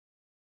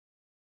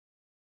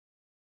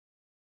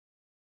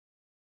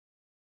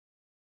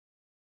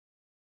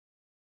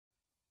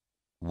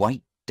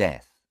White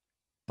Death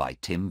by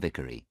Tim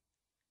Vickery.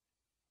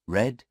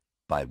 Read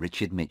by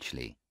Richard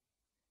Mitchley.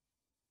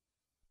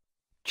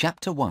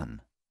 Chapter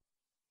 1.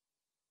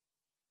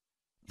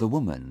 The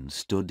woman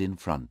stood in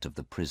front of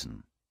the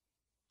prison.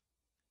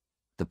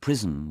 The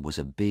prison was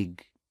a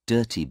big,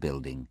 dirty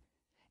building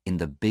in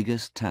the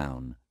biggest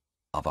town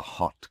of a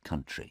hot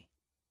country.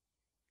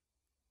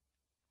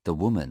 The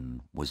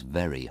woman was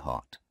very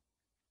hot,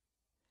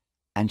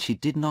 and she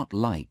did not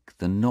like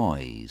the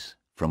noise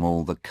from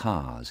all the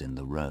cars in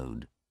the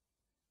road.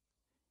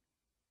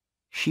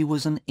 She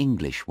was an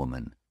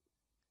Englishwoman,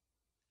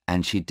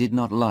 and she did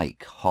not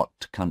like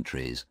hot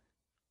countries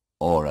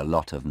or a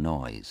lot of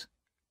noise.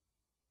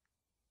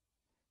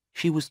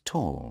 She was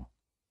tall,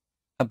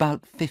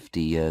 about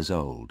 50 years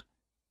old,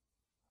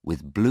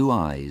 with blue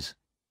eyes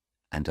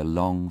and a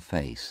long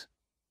face.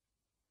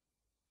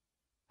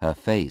 Her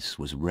face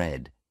was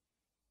red,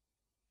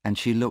 and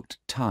she looked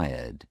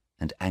tired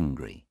and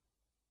angry.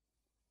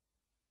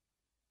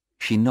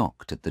 She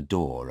knocked at the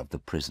door of the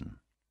prison.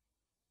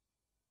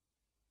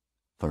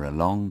 For a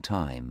long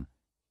time,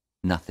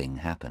 nothing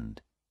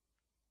happened.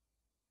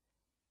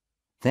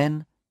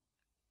 Then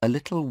a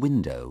little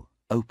window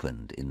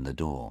opened in the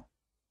door,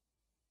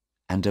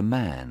 and a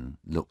man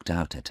looked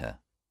out at her.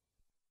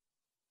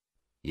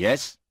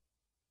 Yes?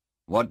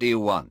 What do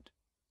you want?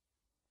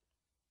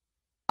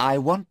 I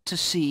want to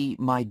see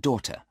my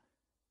daughter.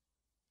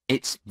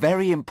 It's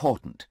very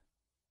important.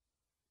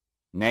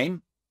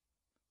 Name?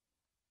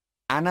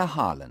 Anna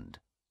Harland.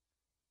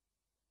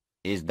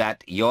 Is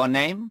that your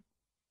name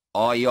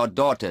or your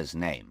daughter's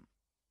name?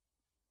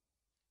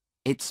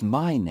 It's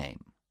my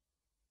name.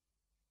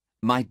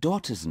 My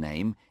daughter's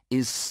name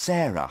is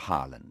Sarah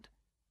Harland.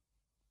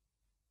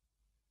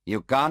 You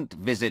can't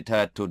visit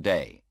her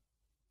today.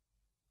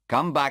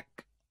 Come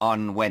back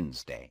on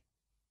Wednesday.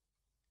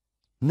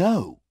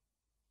 No.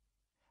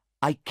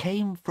 I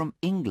came from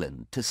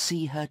England to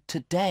see her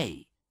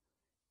today.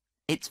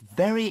 It's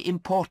very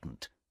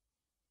important.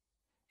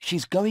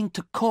 She's going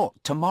to court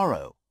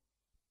tomorrow.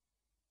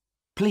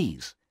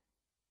 Please,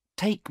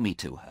 take me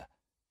to her,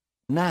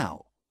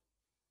 now.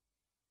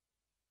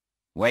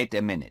 Wait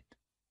a minute.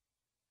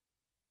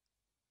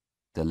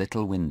 The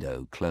little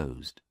window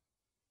closed,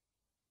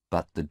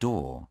 but the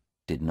door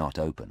did not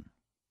open.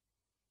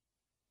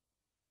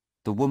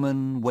 The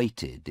woman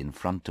waited in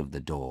front of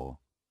the door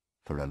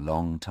for a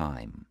long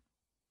time.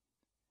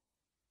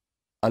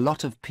 A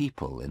lot of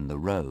people in the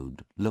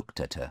road looked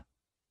at her.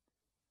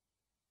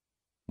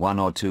 One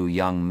or two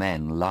young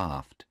men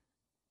laughed,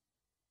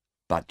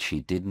 but she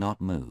did not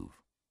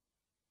move.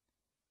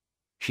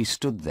 She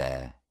stood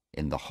there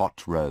in the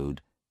hot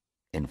road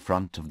in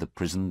front of the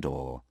prison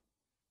door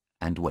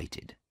and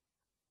waited.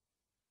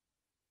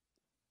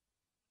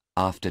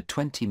 After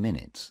 20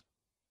 minutes,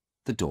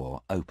 the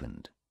door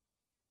opened.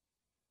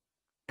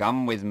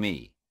 Come with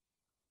me,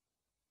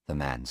 the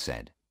man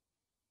said.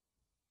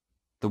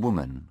 The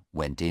woman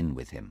went in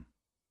with him.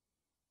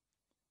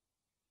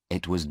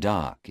 It was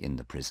dark in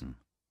the prison,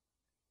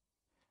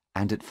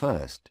 and at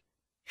first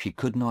she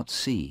could not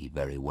see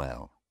very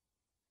well.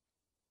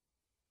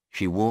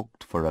 She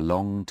walked for a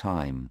long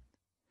time,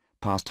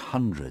 past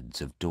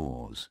hundreds of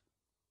doors.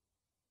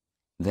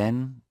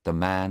 Then the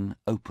man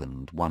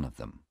opened one of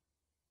them.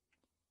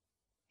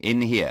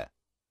 In here,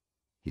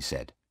 he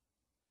said.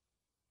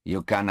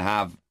 You can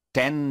have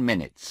 10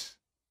 minutes.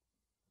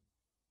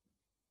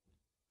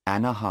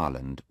 Anna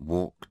Harland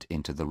walked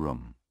into the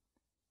room,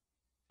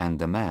 and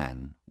the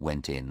man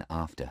went in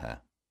after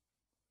her.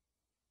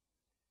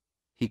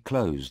 He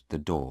closed the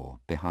door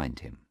behind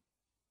him.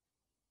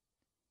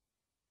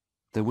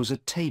 There was a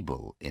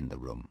table in the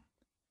room,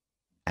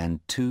 and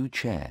 2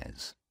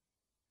 chairs.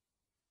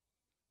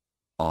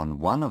 On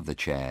one of the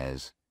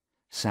chairs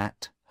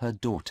sat her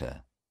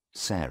daughter,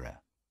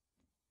 Sarah.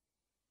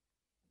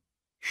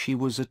 She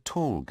was a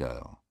tall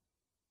girl,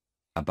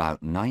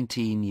 about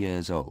 19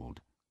 years old,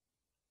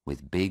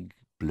 with big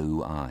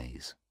blue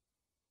eyes.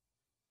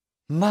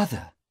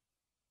 "Mother,"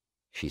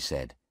 she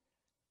said,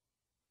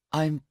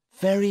 "I'm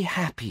very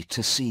happy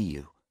to see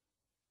you."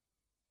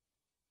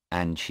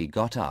 And she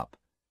got up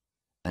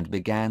and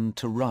began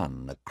to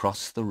run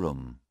across the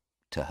room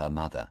to her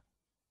mother.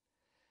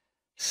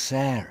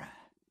 "Sarah,"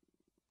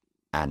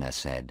 Anna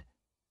said,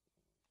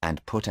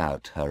 and put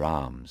out her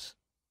arms.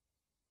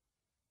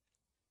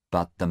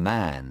 But the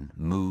man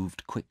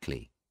moved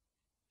quickly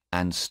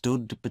and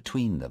stood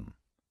between them.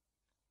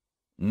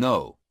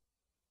 No,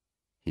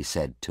 he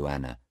said to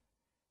Anna.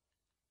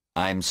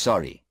 I'm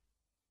sorry.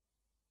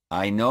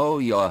 I know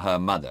you're her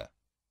mother.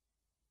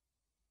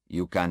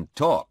 You can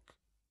talk,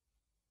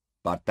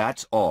 but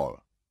that's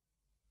all.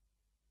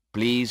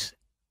 Please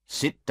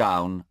sit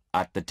down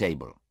at the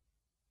table.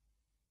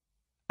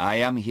 I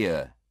am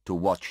here to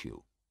watch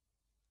you.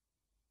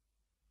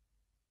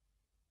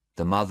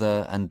 The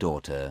mother and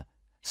daughter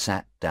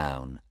sat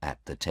down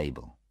at the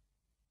table.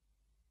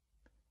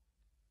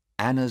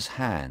 Anna's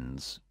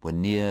hands were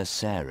near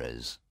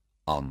Sarah's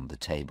on the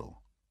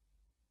table.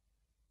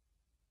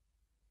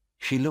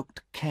 She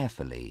looked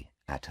carefully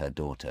at her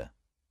daughter.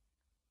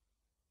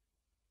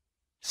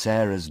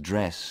 Sarah's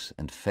dress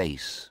and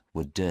face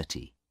were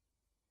dirty.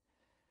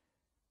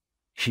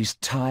 She's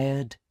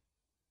tired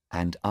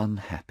and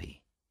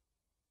unhappy,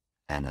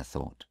 Anna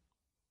thought.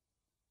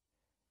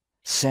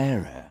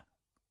 Sarah,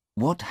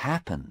 what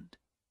happened?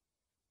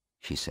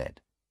 She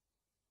said.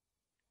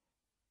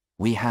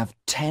 We have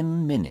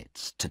 10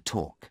 minutes to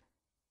talk.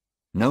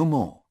 No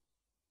more.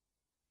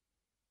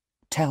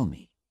 Tell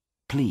me,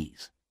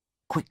 please,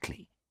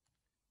 quickly.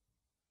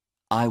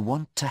 I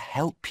want to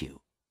help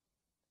you.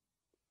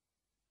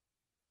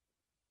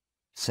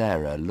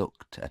 Sarah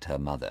looked at her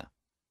mother.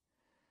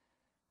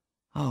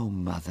 Oh,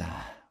 Mother,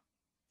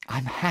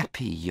 I'm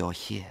happy you're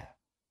here.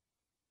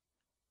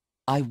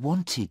 I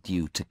wanted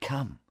you to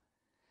come.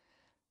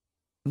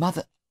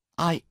 Mother,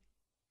 I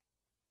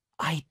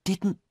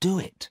didn't do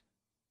it.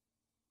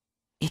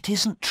 It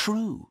isn't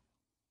true.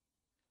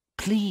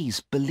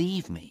 Please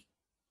believe me.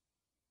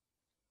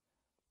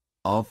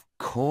 Of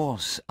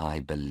course I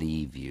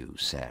believe you,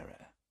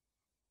 Sarah.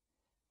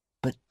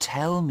 But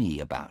tell me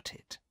about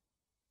it.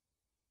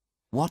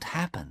 What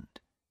happened?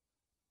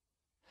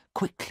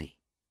 Quickly.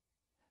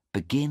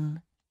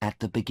 Begin at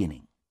the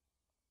beginning.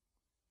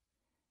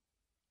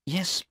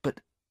 Yes,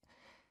 but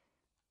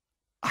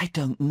I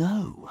don't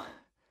know.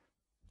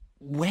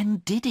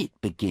 When did it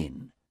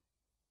begin?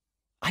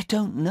 I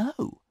don't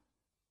know.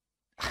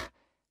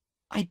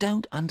 I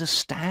don't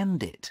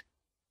understand it.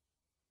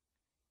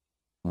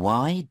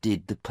 Why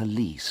did the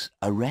police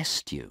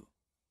arrest you?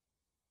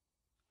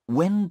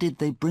 When did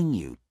they bring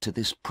you to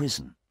this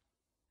prison?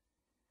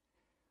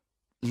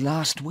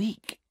 Last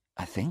week,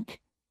 I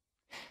think.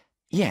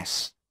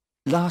 Yes,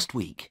 last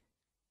week.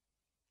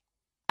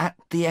 At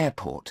the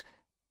airport,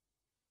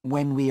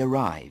 when we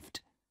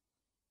arrived.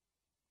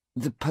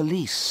 The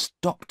police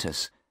stopped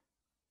us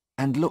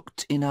and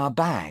looked in our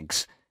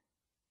bags.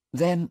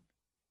 Then...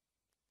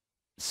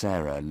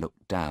 Sarah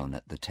looked down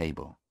at the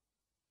table.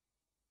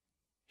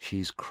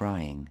 She's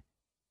crying,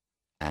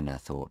 Anna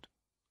thought.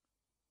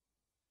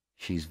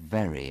 She's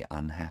very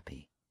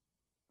unhappy.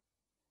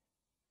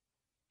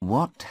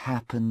 What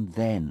happened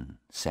then,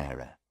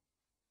 Sarah?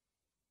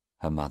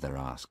 Her mother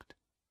asked.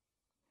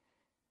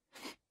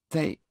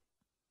 They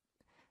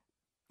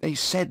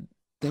said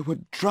there were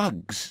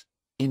drugs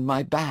in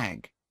my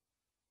bag.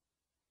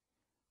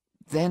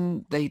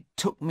 Then they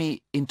took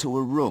me into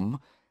a room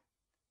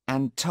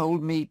and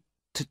told me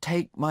to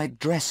take my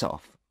dress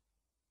off.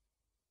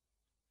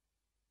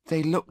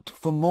 They looked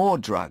for more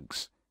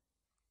drugs,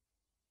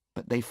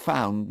 but they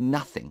found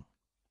nothing.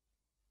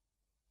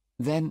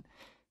 Then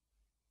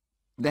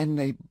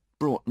they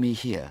brought me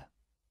here.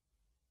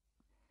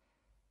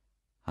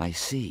 I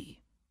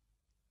see.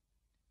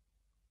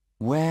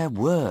 Where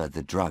were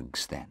the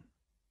drugs then?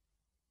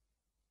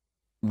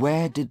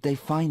 Where did they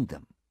find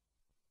them?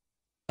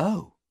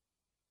 Oh,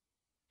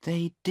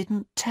 they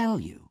didn't tell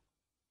you.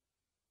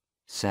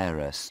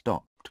 Sarah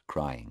stopped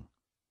crying.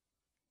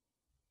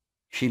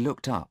 She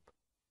looked up,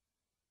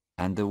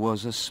 and there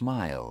was a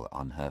smile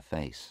on her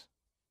face.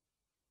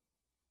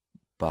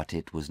 But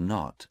it was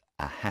not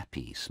a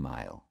happy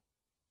smile.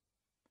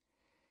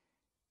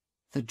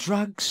 The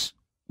drugs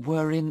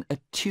were in a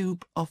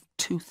tube of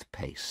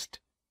toothpaste.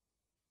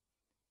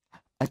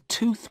 A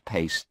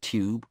toothpaste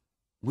tube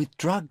with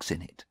drugs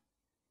in it.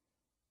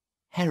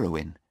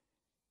 Heroin,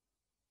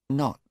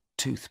 not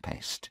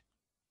toothpaste.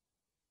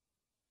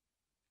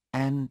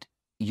 And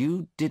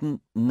you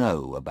didn't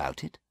know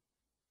about it?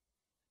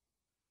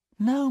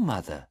 No,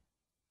 Mother.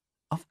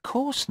 Of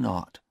course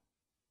not.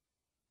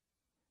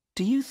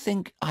 Do you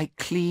think I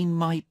clean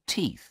my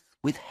teeth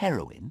with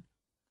heroin?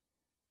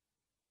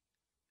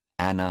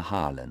 Anna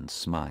Harland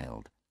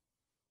smiled.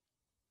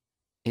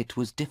 It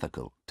was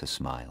difficult to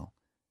smile,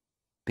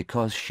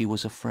 because she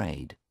was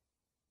afraid.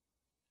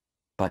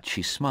 But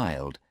she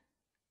smiled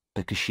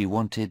because she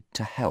wanted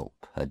to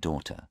help her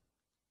daughter.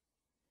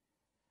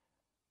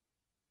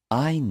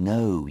 I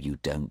know you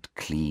don't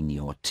clean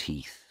your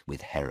teeth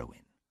with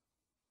heroin.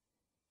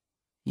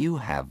 You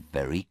have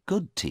very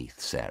good teeth,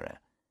 Sarah.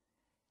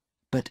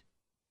 But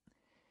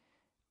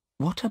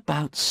what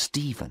about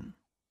Stephen?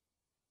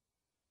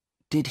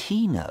 Did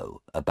he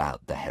know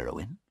about the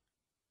heroin?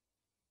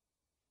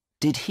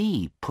 Did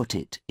he put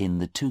it in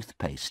the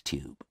toothpaste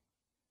tube?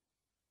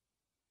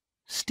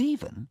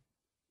 Stephen?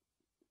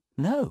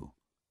 No.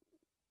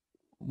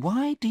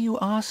 Why do you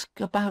ask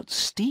about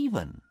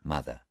Stephen,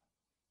 Mother?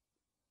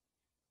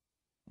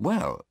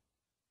 Well,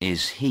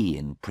 is he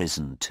in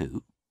prison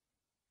too?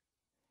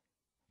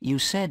 You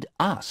said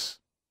us,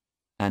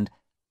 and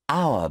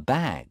our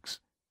bags.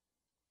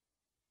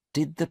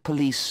 Did the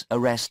police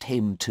arrest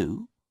him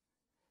too?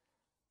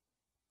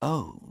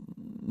 Oh,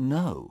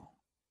 no.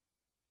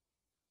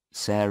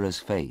 Sarah's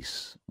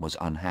face was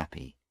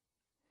unhappy.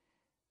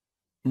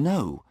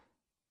 No,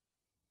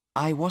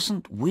 I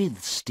wasn't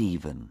with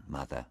Stephen,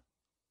 Mother.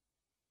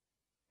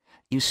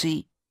 You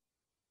see,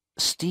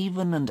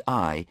 Stephen and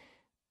I,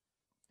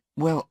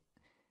 well,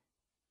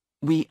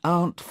 we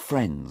aren't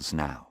friends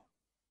now.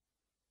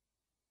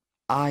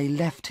 I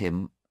left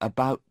him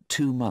about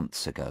 2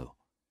 months ago,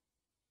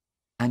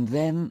 and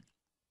then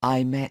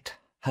I met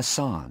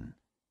Hassan.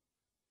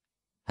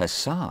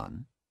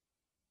 Hassan?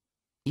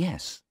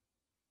 Yes.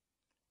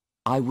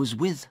 I was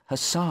with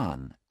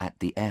Hassan at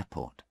the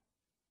airport.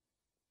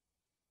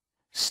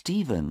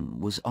 Stephen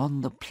was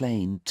on the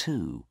plane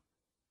too.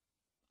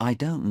 I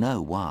don't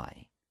know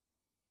why.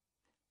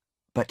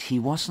 But he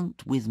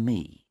wasn't with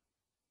me.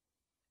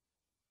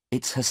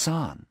 It's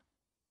Hassan.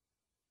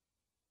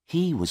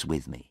 He was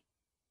with me.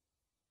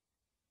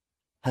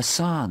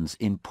 Hassan's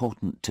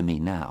important to me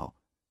now,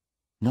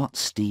 not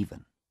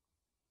Stephen.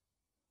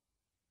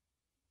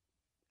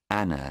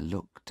 Anna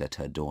looked at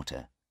her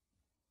daughter.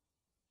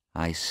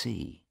 I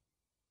see.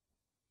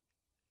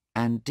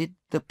 And did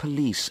the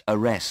police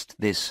arrest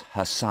this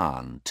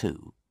Hassan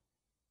too?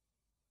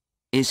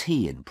 Is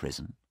he in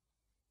prison?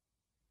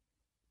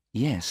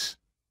 Yes,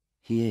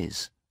 he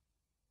is.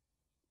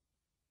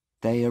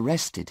 They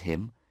arrested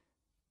him,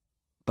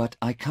 but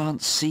I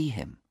can't see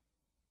him.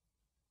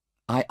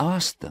 I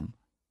asked them.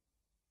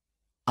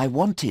 I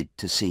wanted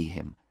to see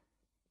him,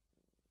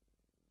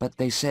 but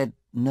they said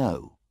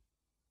no.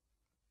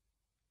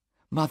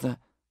 Mother,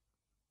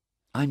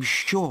 I'm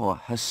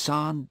sure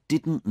Hassan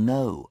didn't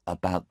know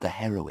about the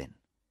heroin.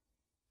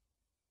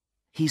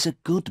 He's a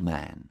good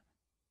man.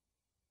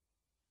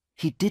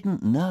 He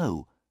didn't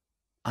know,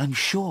 I'm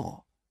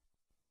sure.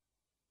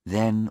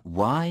 Then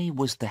why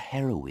was the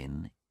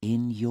heroin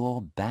in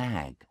your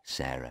bag,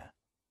 Sarah?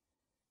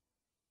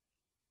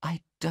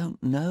 I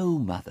don't know,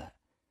 Mother.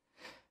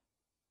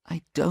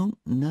 I don't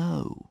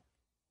know.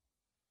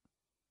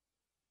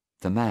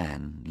 The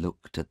man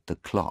looked at the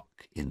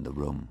clock in the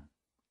room.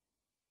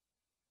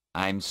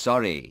 I'm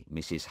sorry,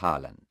 Mrs.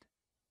 Harland,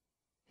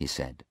 he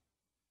said.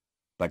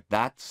 but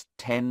that's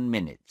 10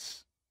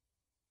 minutes.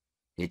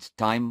 It's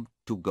time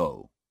to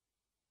go.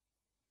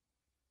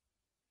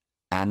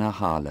 Anna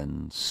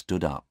Harland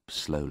stood up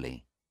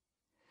slowly.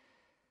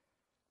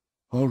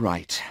 All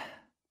right,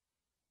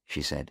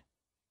 she said.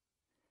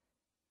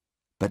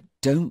 But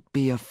don't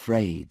be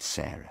afraid,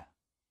 Sarah.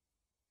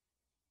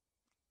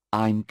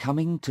 I'm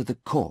coming to the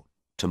court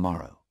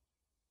tomorrow.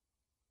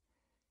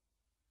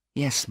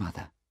 Yes,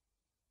 Mother,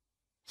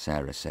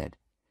 Sarah said.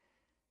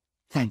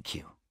 Thank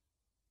you.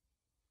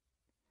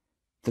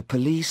 The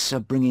police are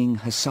bringing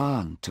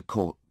Hassan to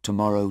court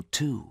tomorrow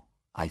too,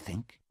 I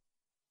think.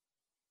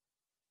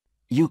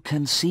 You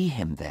can see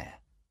him there.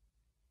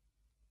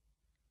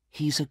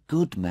 He's a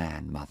good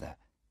man, Mother,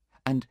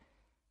 and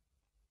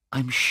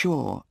I'm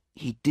sure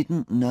he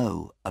didn't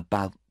know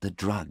about the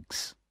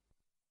drugs.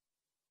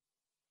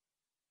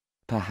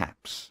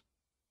 Perhaps,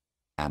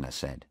 Anna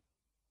said.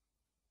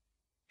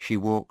 She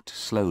walked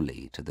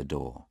slowly to the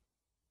door,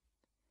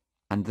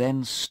 and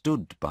then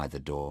stood by the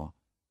door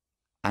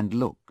and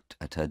looked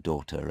at her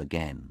daughter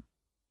again.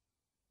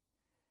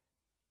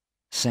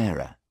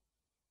 Sarah,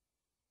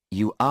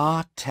 you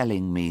are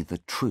telling me the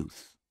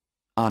truth,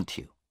 aren't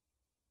you?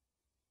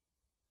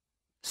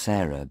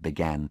 Sarah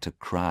began to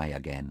cry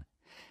again.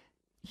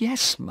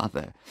 Yes,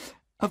 Mother,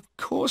 of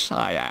course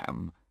I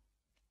am.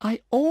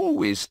 I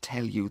always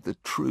tell you the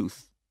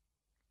truth.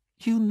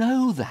 You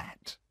know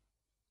that.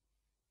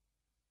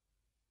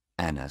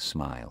 Anna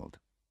smiled.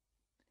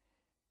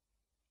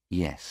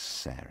 Yes,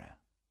 Sarah,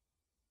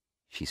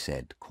 she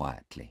said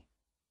quietly.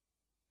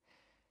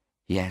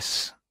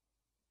 Yes,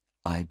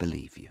 I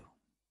believe you.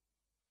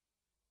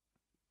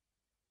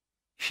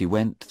 She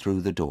went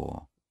through the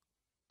door,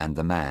 and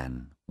the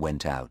man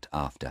went out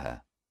after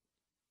her.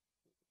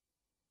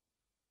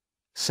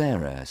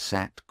 Sarah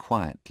sat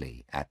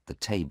quietly at the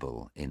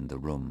table in the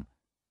room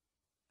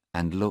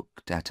and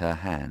looked at her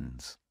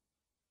hands.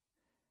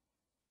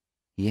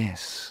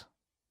 Yes,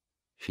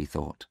 she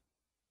thought.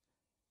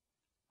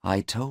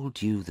 I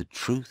told you the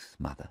truth,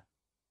 Mother.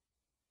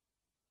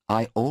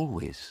 I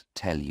always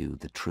tell you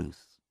the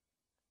truth.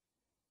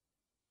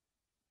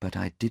 But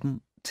I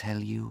didn't tell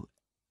you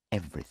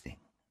everything.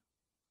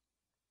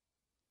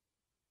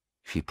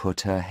 She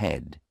put her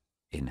head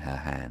in her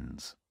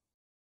hands.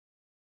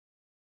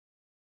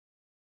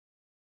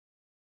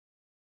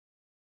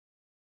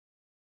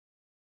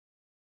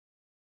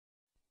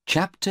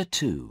 Chapter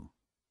 2.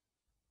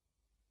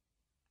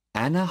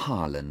 Anna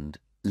Harland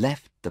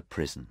left the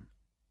prison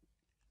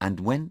and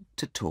went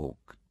to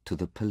talk to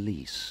the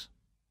police.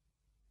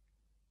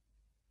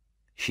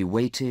 She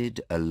waited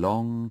a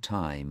long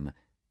time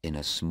in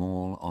a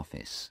small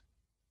office.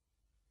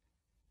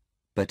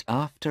 But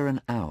after an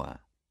hour,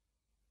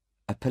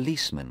 a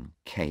policeman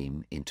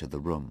came into the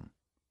room.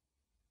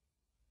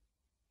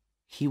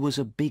 He was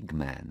a big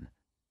man,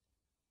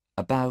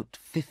 about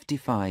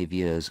 55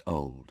 years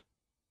old,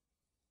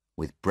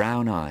 with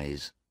brown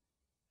eyes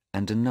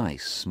and a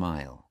nice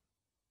smile.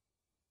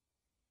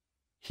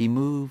 He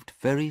moved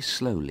very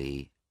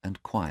slowly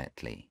and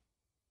quietly.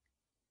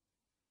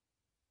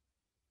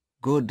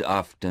 Good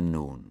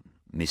afternoon,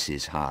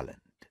 Mrs. Harland,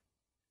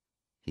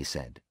 he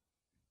said.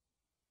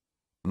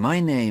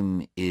 My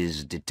name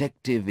is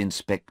Detective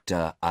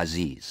Inspector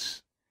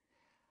Aziz.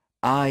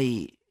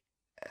 I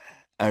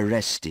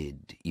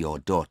arrested your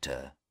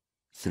daughter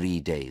 3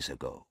 days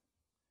ago.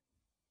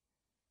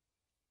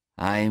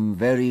 I'm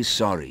very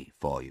sorry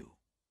for you.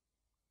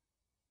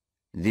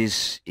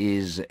 This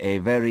is a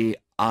very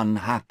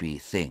unhappy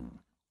thing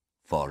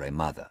for a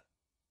mother.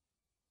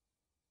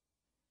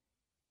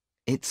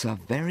 It's a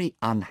very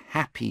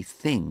unhappy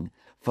thing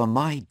for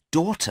my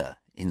daughter,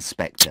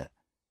 Inspector,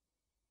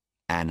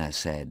 Anna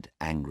said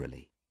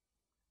angrily.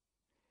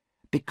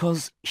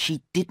 Because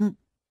she didn't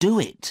do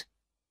it.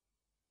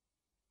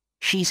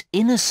 She's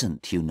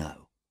innocent, you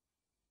know.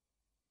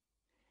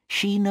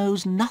 She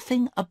knows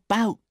nothing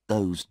about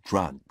those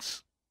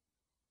drugs.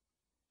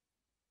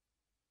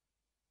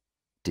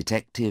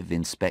 Detective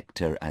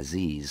Inspector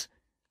Aziz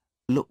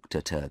looked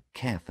at her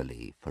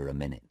carefully for a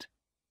minute.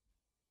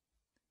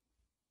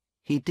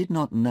 He did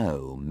not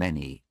know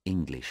many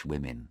English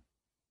women.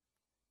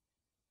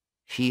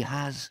 She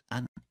has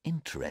an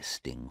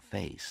interesting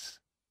face,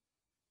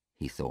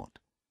 he thought.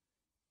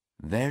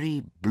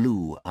 Very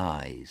blue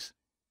eyes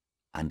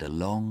and a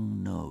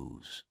long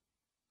nose.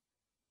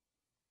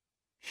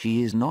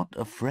 She is not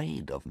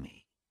afraid of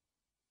me,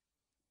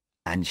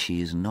 and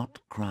she is not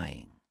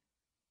crying.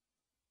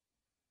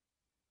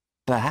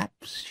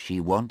 Perhaps she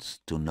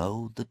wants to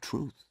know the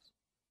truth.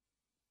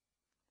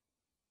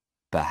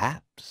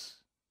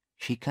 Perhaps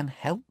she can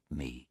help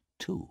me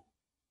too.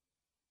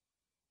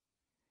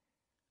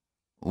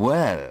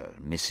 Well,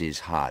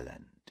 Mrs.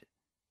 Harland,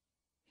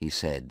 he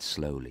said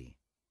slowly,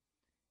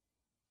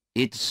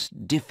 it's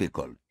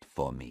difficult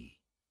for me.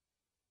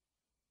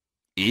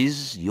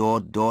 Is your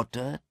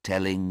daughter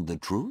telling the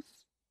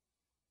truth?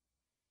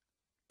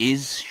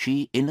 Is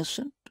she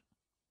innocent?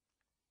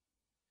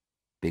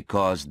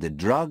 Because the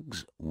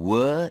drugs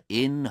were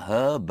in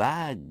her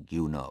bag,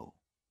 you know.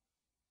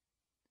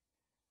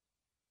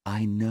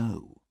 I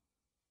know,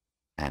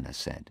 Anna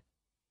said.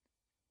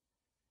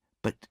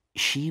 But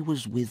she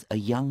was with a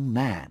young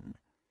man,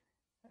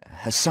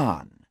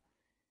 Hassan.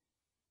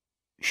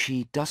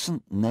 She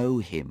doesn't know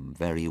him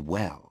very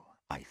well,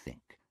 I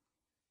think.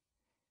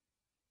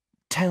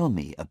 Tell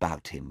me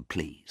about him,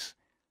 please.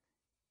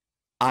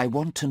 I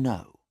want to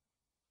know.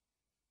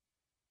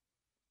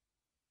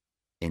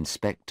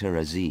 Inspector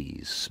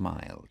Aziz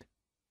smiled.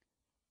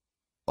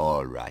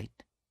 All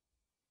right,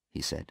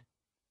 he said.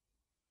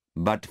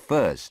 But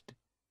first,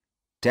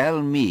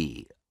 tell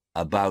me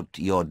about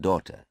your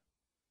daughter.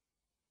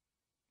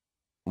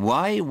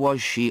 Why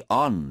was she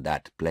on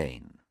that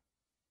plane?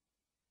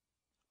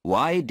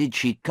 Why did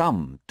she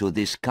come to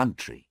this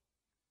country?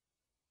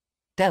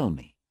 Tell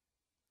me.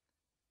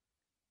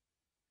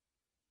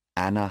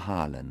 Anna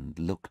Harland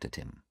looked at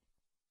him.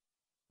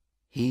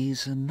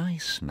 He's a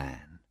nice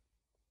man,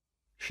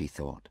 she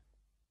thought.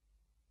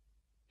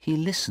 He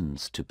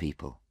listens to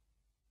people.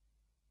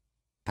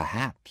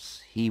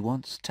 Perhaps he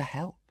wants to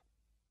help.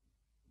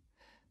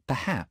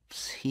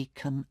 Perhaps he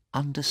can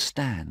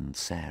understand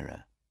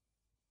Sarah.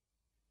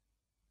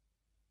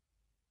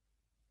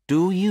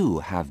 Do you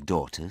have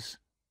daughters?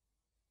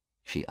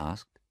 She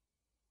asked.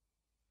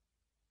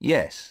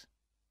 Yes,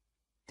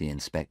 the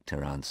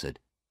inspector answered.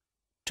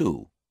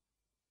 2.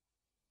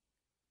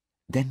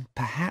 Then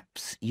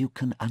perhaps you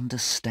can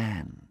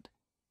understand,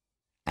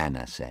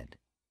 Anna said.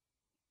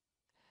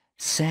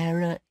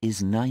 Sarah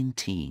is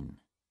 19.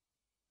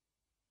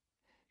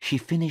 She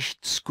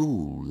finished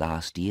school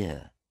last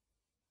year,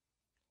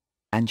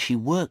 and she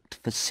worked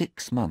for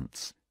 6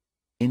 months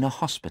in a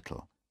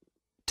hospital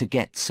to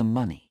get some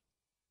money.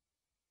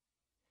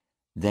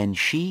 Then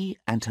she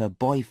and her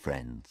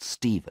boyfriend,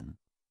 Stephen,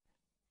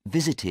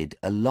 visited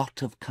a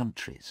lot of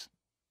countries.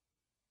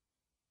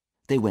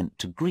 They went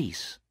to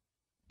Greece,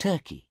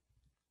 Turkey,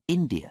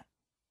 India,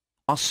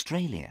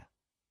 Australia,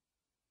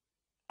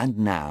 and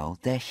now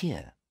they're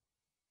here.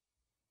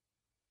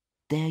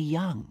 They're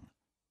young,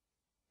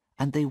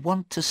 and they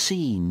want to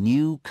see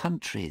new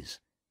countries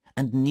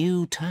and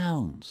new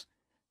towns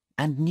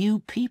and new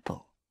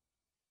people.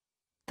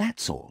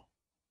 That's all.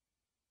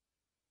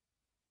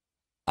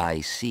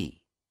 I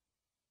see,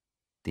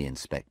 the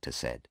inspector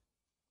said.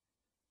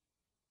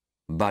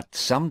 But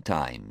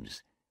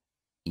sometimes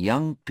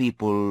young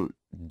people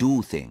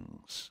do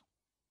things,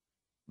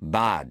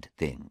 bad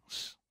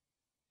things,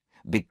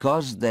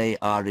 because they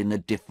are in a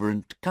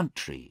different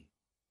country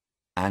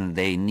and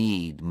they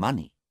need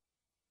money.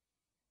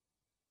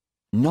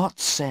 Not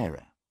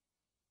Sarah,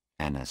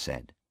 Anna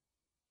said,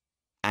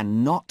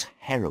 and not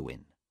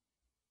heroin.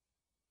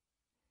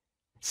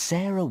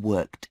 Sarah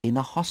worked in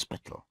a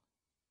hospital,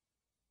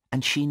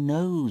 and she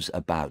knows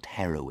about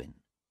heroin.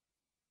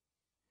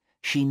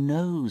 She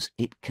knows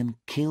it can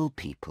kill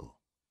people.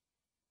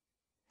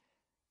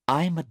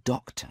 I'm a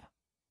doctor,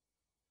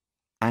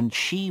 and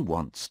she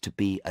wants to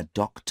be a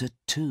doctor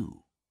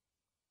too.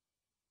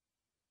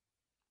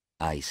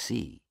 I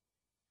see,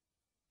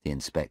 the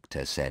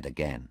inspector said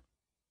again.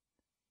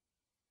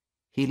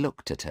 He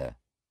looked at her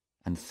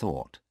and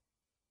thought,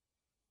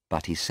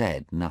 but he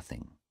said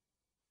nothing.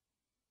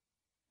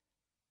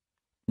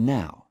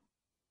 Now,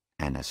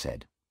 Anna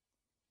said,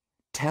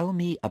 tell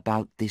me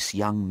about this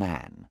young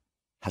man,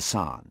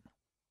 Hassan.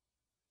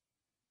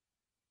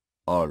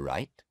 All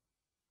right,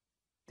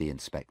 the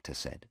inspector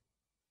said.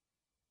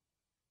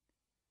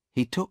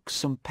 He took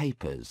some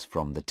papers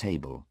from the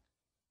table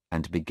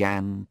and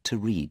began to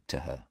read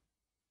to her.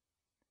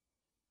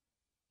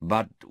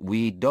 "But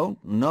we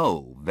don't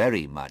know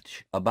very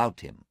much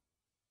about him.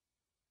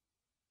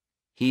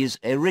 He's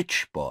a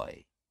rich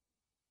boy,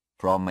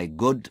 from a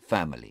good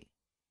family.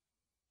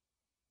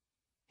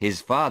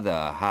 His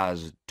father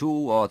has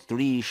 2 or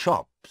 3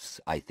 shops,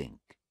 I think.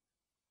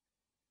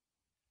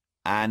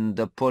 And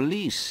the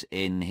police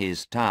in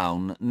his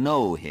town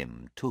know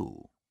him,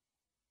 too.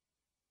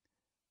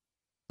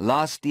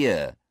 Last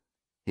year,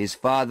 his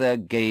father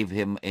gave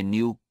him a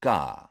new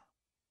car,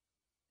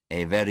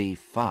 a very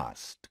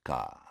fast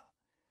car.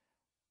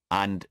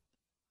 And,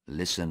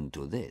 listen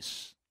to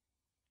this,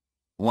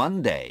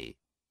 one day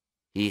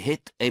he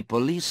hit a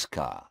police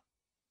car,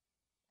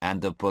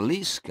 and the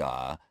police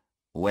car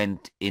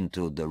went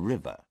into the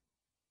river.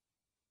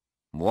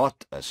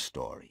 What a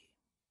story.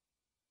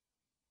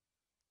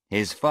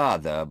 His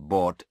father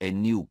bought a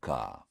new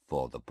car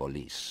for the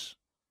police.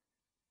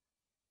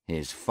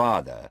 His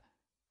father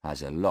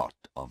has a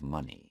lot of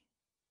money."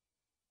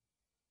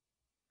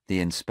 The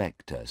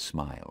inspector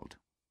smiled.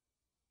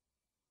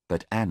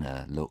 But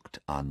Anna looked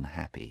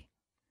unhappy.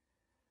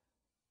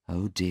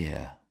 "Oh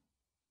dear,"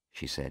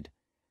 she said,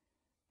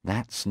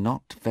 "that's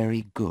not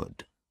very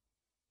good."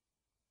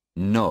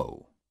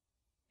 "No,"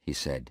 he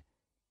said,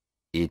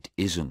 "it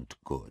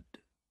isn't good.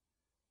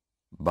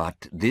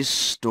 But this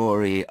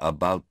story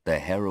about the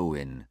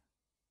heroin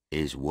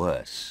is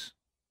worse.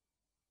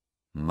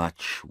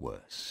 Much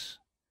worse.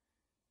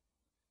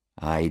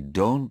 I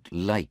don't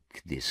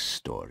like this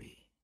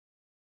story."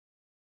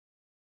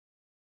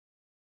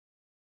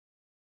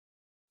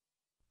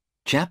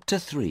 Chapter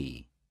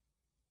 3.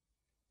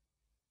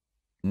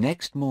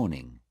 Next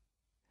morning,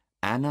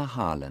 Anna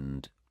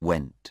Harland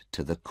went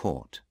to the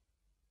court.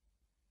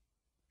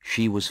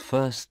 She was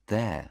first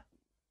there.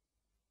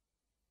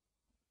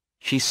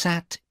 She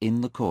sat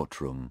in the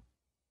courtroom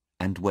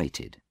and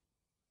waited.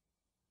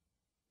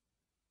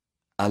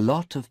 A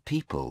lot of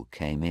people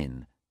came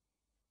in,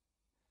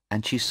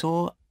 and she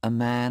saw a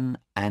man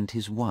and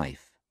his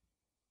wife.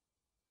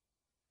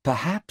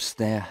 Perhaps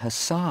they're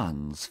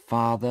Hassan's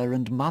father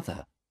and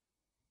mother,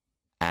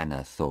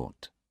 Anna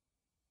thought.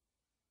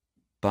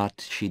 But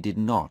she did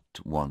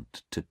not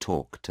want to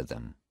talk to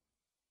them.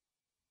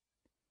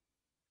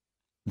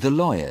 The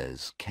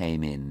lawyers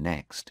came in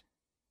next,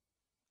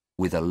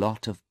 with a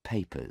lot of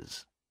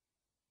papers.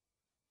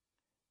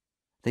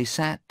 They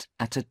sat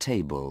at a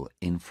table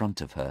in front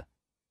of her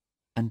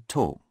and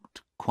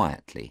talked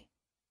quietly.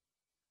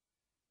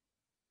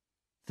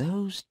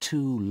 Those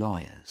 2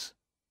 lawyers,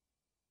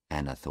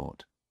 Anna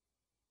thought.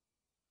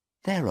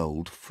 They're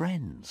old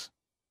friends.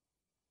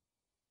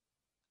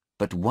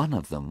 But one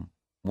of them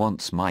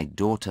wants my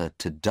daughter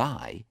to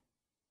die,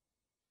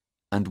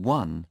 and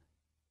one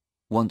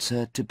wants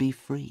her to be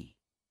free.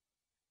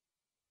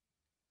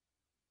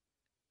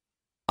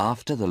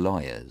 After the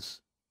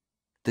lawyers,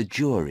 the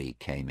jury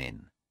came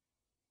in.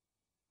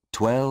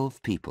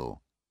 12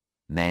 people,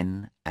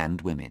 men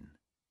and women.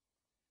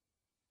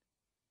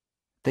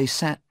 They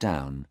sat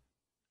down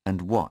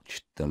and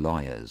watched the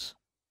lawyers.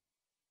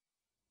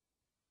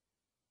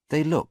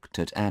 They looked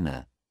at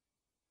Anna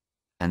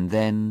and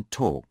then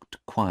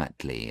talked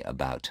quietly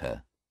about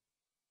her.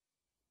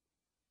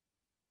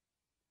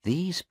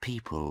 These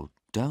people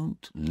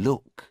don't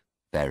look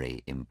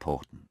very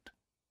important,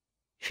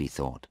 she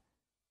thought.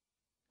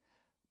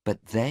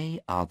 But they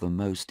are the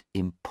most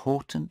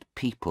important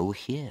people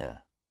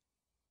here.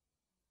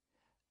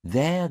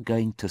 They're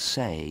going to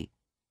say,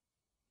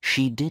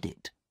 "She did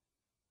it,"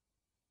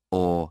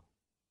 or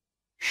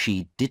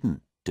 "She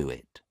didn't do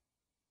it."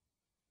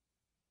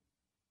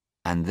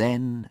 And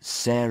then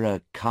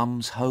Sarah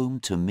comes home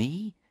to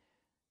me,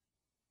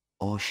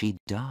 or she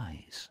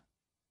dies.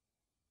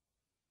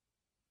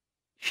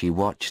 She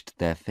watched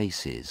their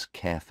faces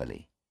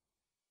carefully.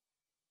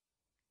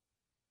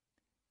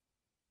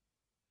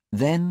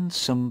 Then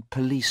some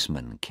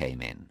policemen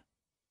came in.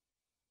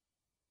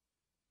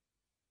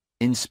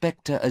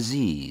 Inspector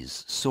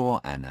Aziz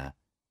saw Anna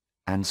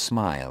and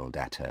smiled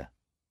at her.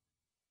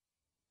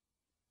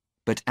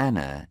 But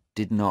Anna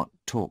did not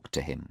talk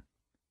to him,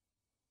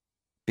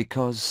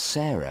 because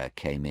Sarah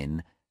came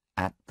in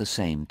at the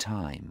same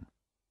time.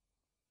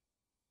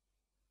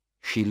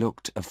 She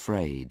looked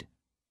afraid,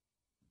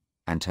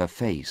 and her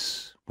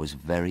face was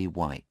very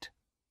white.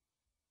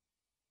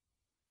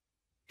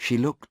 She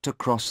looked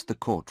across the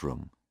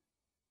courtroom,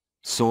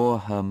 saw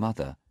her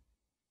mother,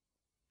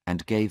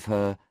 and gave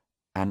her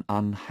an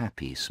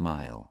unhappy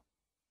smile.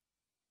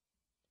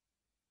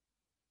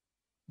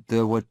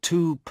 There were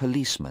 2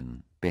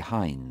 policemen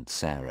behind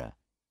Sarah,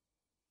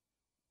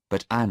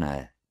 but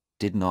Anna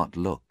did not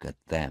look at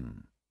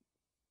them.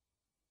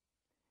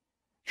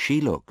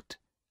 She looked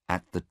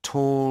at the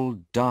tall,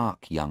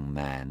 dark young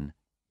man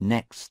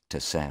next to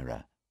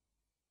Sarah,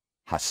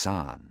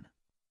 Hassan.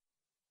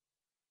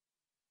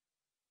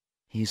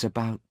 He's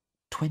about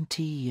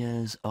 20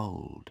 years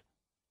old,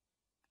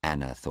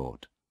 Anna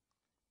thought.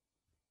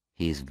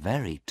 He's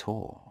very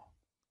tall.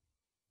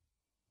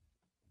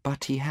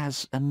 But he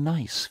has a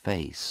nice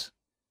face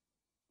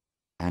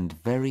and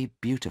very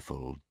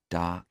beautiful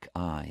dark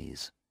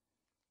eyes.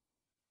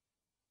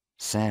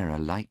 Sarah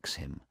likes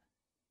him,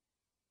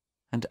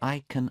 and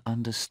I can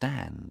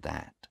understand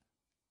that.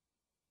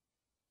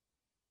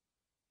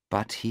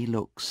 But he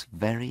looks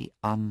very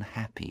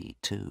unhappy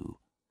too,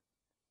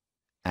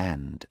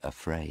 and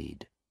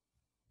afraid.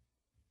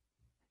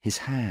 His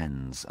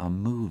hands are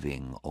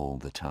moving all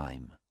the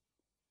time.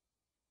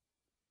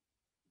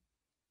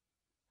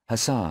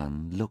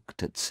 Hassan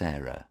looked at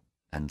Sarah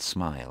and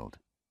smiled.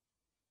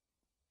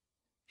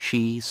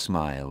 She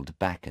smiled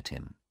back at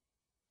him.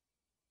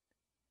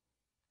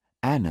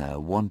 Anna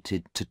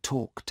wanted to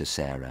talk to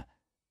Sarah,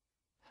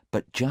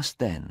 but just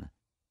then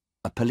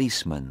a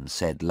policeman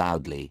said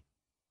loudly,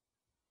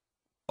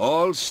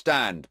 "All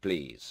stand,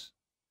 please."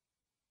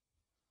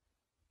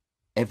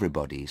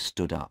 Everybody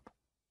stood up,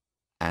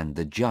 and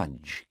the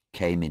judge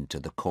came into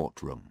the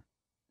courtroom.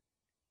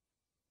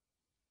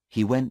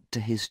 He went to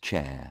his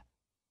chair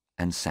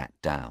and sat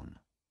down.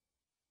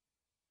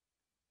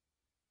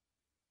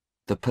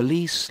 The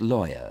police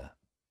lawyer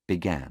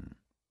began.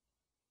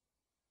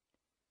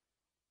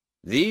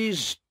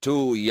 These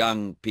two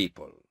young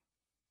people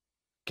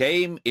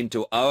came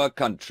into our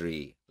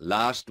country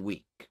last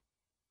week,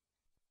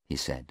 he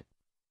said.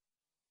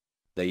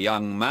 The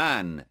young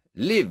man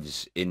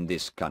lives in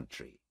this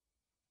country,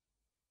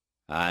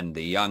 and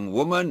the young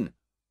woman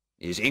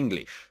is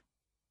English.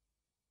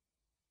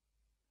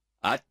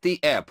 At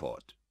the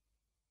airport,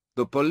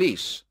 the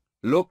police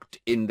looked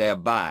in their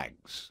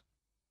bags,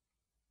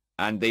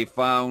 and they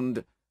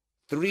found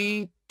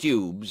 3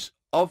 tubes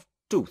of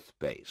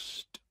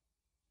toothpaste.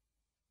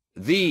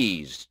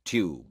 These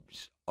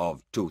tubes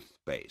of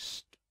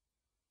toothpaste.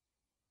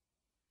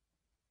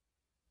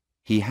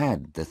 He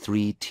had the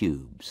 3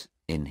 tubes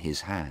in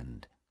his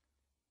hand,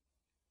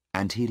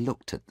 and he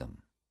looked at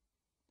them.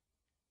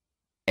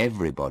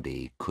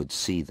 Everybody could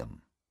see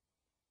them.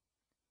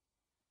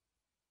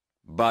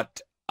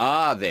 But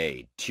are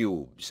they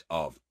tubes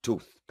of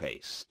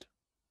toothpaste?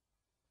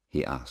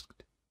 He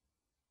asked.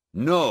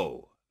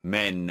 No,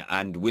 men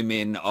and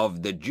women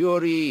of the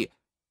jury,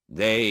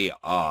 they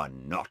are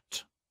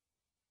not.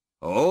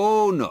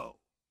 Oh, no.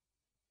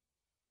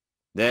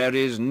 There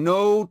is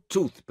no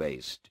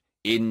toothpaste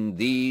in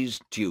these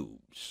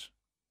tubes.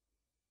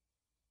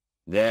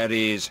 There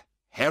is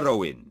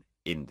heroin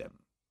in them.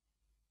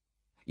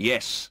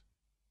 Yes,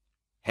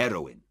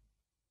 heroin.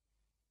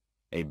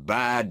 A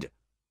bad,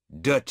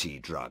 dirty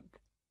drug.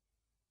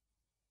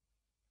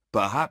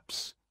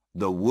 Perhaps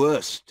the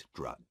worst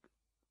drug.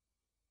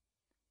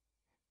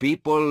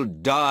 People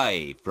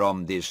die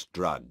from this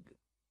drug.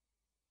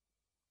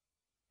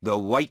 The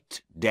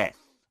White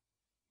Death,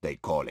 they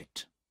call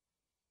it.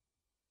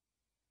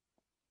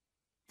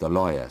 The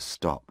lawyer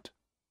stopped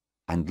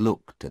and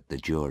looked at the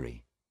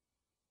jury.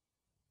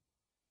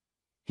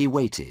 He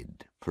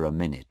waited for a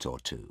minute or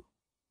two.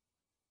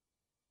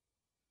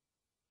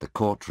 The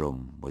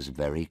courtroom was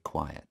very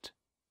quiet.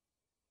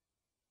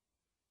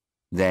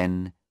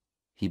 Then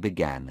he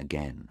began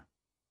again.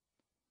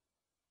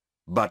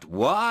 But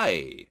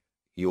why,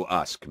 you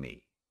ask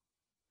me?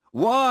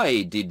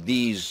 Why did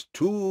these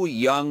two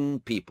young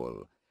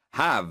people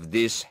have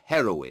this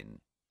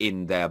heroin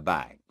in their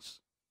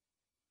bags?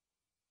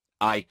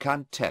 I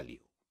can't tell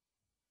you.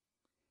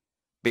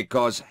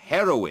 Because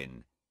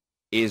heroin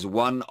is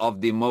one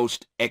of the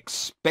most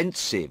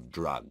expensive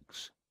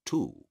drugs,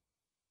 too.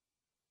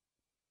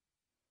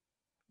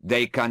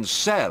 They can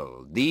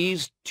sell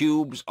these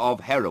tubes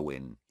of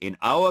heroin in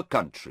our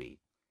country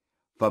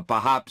for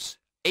perhaps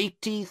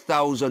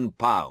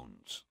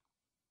 £80,000.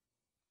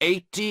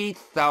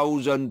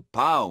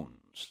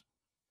 £80,000.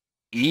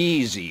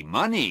 Easy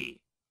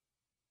money.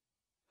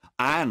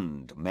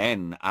 And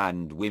men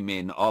and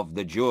women of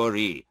the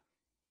jury,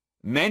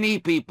 many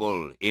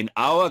people in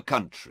our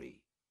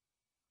country,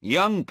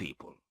 young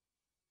people,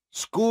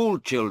 school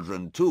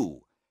children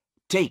too,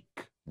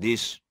 take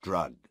this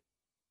drug.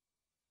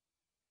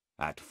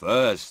 At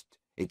first,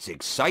 it's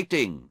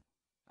exciting,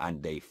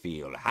 and they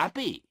feel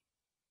happy.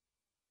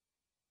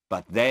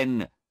 But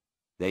then,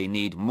 they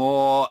need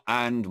more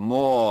and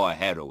more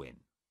heroin.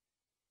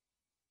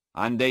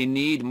 And they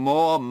need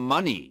more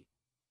money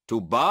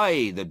to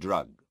buy the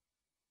drug.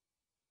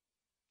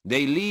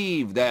 They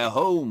leave their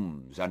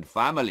homes and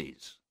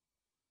families.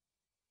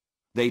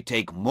 They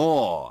take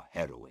more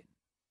heroin.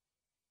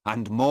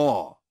 And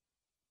more.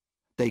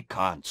 They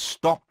can't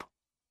stop.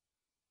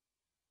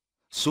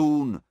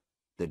 Soon,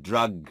 the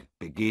drug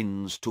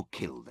begins to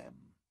kill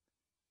them.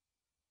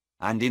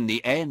 And in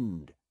the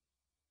end,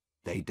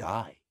 they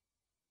die.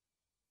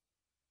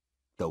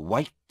 The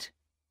White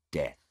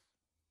Death.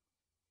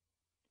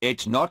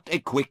 It's not a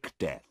quick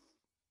death.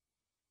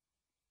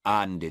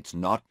 And it's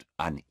not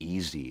an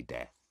easy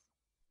death.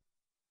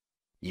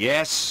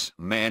 Yes,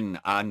 men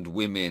and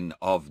women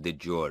of the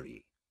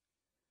jury,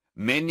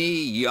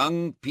 many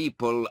young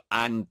people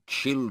and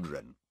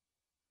children,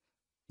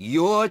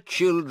 your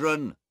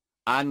children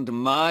and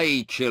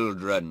my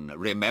children,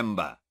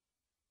 remember,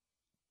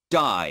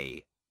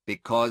 die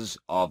because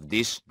of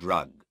this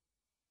drug.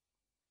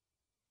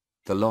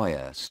 The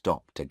lawyer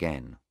stopped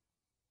again.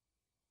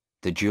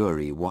 The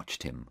jury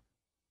watched him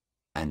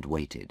and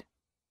waited.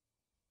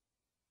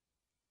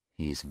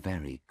 He's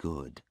very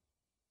good,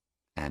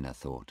 Anna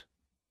thought.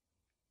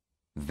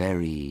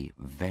 Very,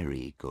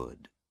 very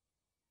good.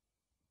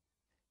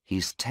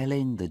 He's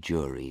telling the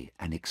jury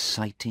an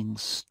exciting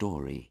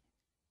story,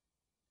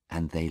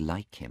 and they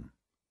like him.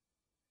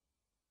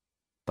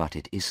 But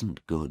it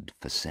isn't good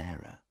for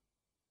Sarah.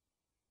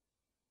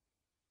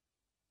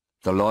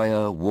 The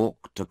lawyer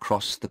walked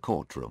across the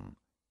courtroom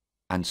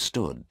and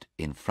stood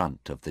in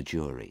front of the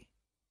jury.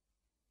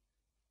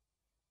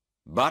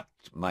 "But,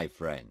 my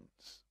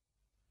friends,"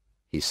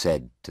 he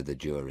said to the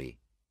jury,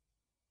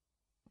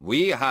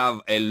 "we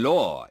have a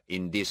law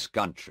in this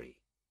country,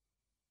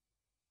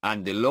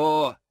 and the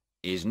law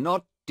is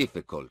not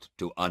difficult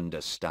to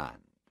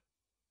understand.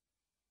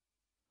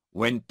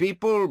 When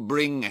people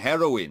bring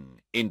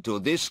heroin into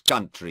this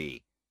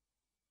country,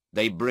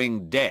 they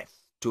bring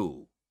death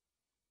too.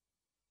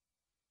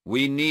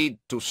 We need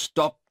to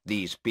stop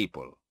these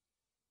people.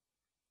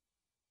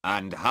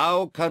 And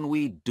how can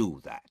we do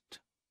that?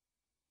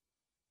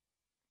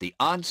 The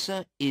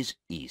answer is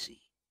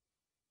easy.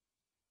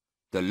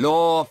 The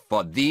law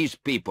for these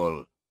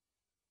people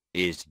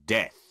is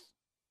death."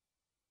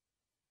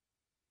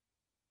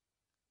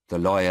 The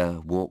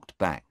lawyer walked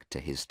back to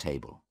his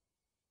table.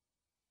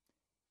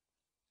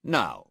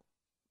 "Now,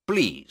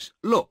 please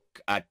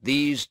look at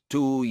these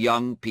two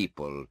young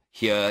people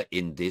here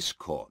in this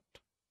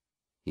court,"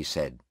 he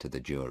said to the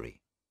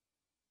jury.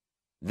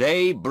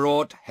 "They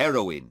brought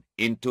heroin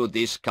into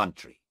this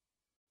country.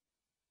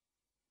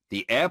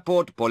 The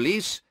airport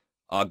police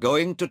are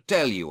going to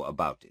tell you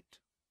about it.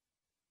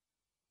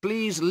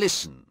 Please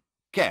listen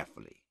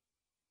carefully.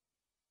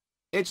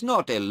 It's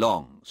not a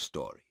long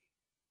story.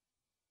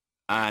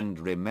 And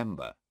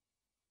remember,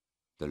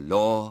 the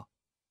law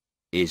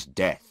is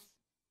death."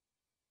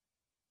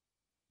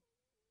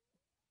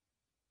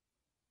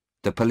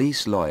 The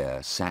police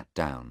lawyer sat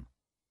down,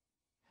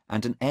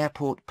 and an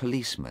airport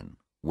policeman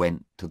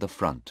went to the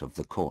front of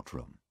the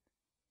courtroom.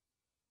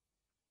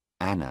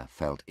 Anna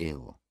felt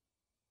ill.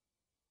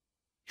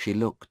 She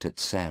looked at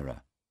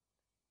Sarah.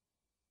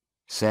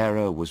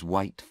 Sarah was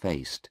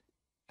white-faced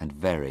and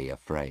very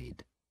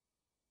afraid.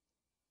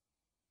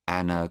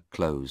 Anna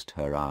closed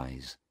her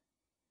eyes.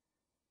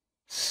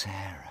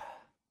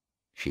 Sarah,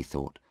 she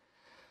thought.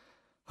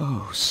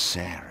 Oh,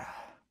 Sarah.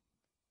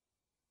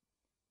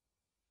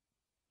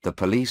 The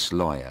police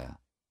lawyer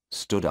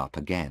stood up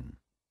again.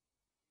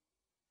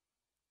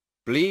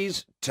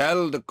 "Please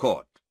tell the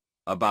court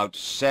about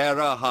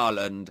Sarah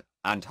Harland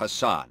and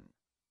Hassan,"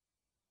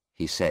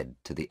 he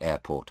said to the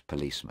airport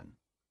policeman.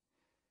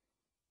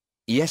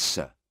 "Yes,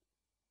 sir,"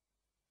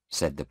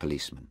 said the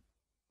policeman.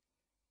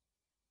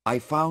 "I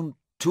found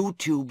 2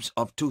 tubes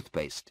of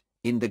toothpaste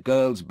in the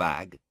girl's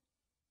bag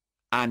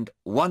and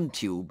 1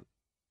 tube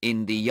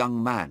in the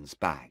young man's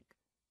bag.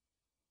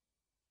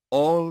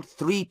 All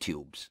 3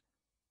 tubes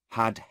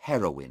had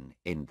heroin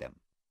in them."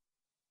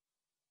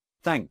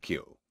 "Thank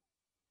you."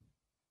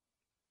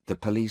 The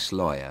police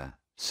lawyer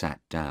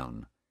sat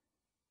down,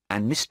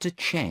 and Mr.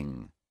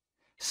 Cheng,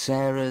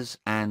 Sarah's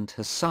and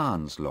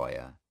Hassan's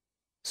lawyer,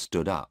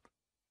 stood up.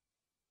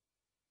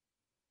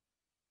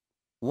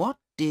 "What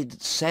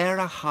did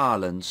Sarah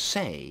Harland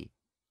say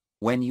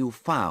when you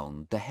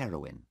found the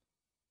heroin?"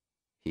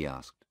 he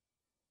asked.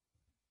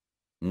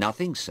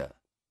 "Nothing, sir.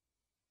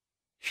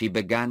 She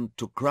began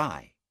to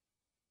cry."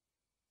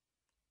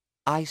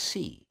 "I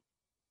see.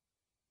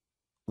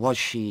 Was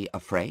she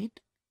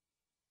afraid?"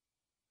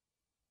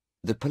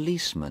 The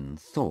policeman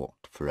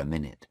thought for a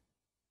minute.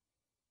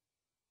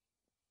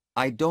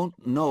 "I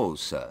don't know,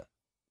 sir.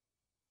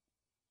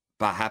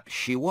 Perhaps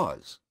she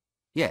was,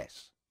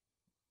 yes."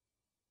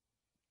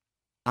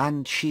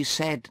 "And she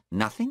said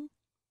nothing?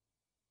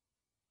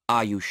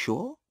 Are you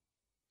sure?"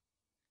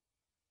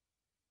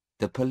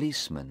 The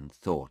policeman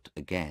thought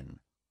again.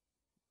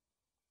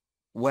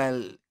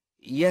 "Well,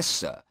 yes,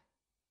 sir.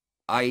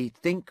 I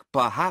think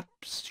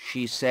perhaps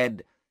she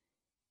said,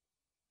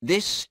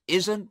 'This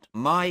isn't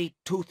my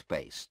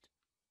toothpaste.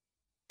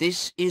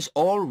 This is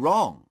all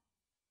wrong.'"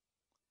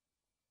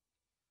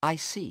 "I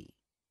see.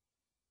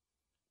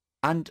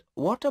 And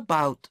what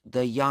about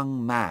the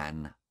young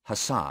man,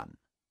 Hassan?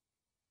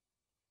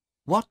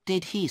 What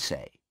did he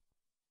say?"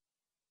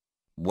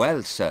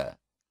 "Well, sir,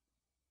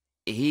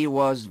 he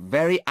was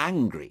very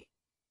angry.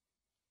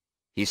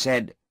 He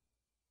said,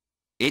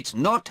 'It's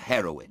not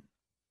heroin.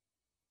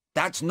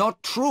 That's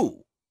not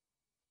true.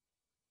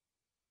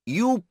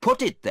 You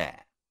put it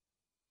there.'"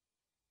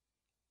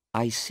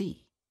 "I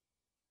see.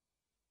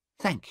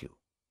 Thank you.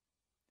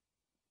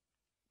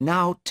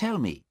 Now tell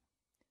me,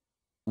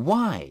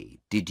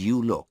 why did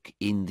you look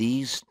in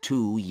these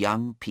 2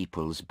 young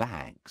people's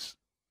bags?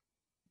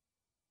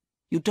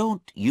 You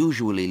don't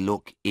usually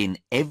look in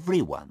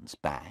everyone's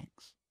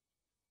bags.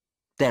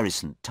 There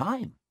isn't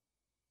time."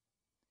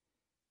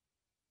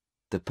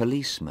 The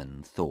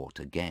policeman thought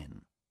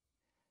again.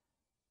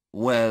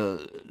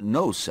 "Well,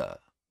 no, sir,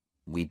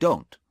 we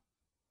don't.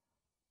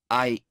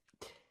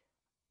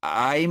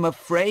 I'm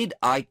afraid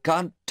I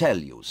can't tell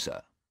you,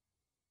 sir."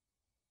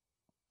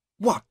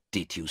 What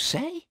did you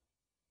say?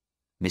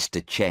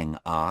 Mr. Cheng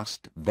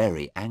asked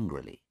very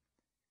angrily.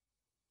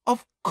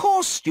 Of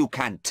course you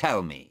can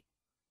tell me.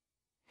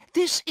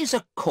 This is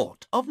a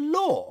court of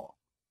law.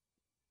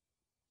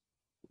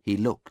 He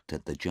looked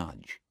at the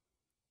judge.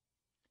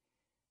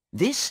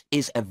 This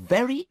is a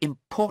very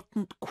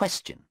important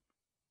question.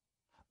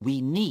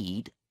 We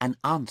need an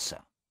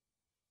answer.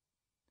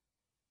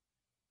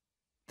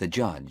 The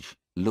judge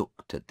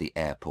looked at the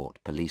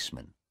airport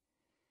policeman.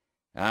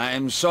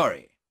 I'm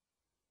sorry,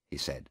 he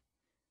said.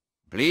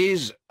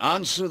 Please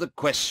answer the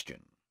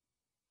question.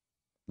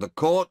 The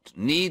court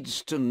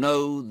needs to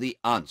know the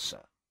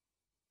answer.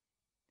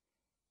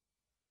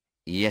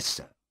 Yes,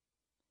 sir.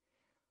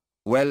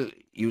 Well,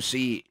 you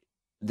see,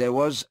 there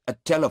was a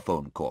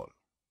telephone call.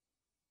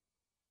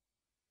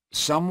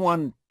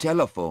 Someone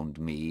telephoned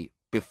me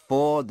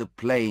before the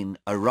plane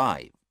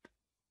arrived.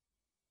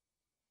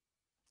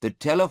 The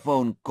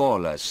telephone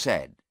caller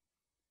said,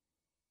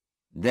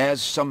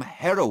 "There's some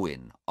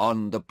heroin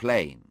on the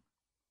plane.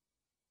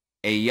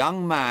 A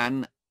young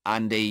man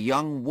and a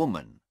young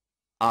woman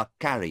are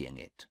carrying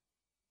it."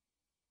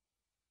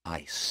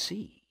 I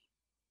see,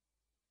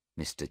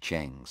 Mr.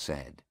 Cheng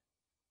said.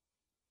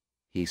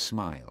 He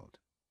smiled.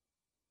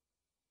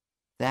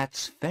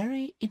 That's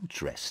very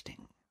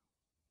interesting.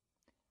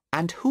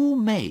 And who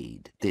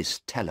made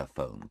this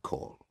telephone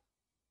call?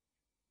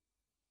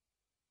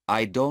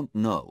 I don't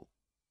know,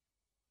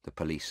 the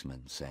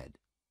policeman said.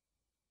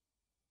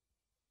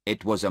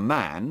 It was a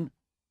man,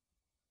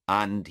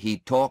 and he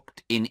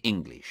talked in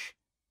English.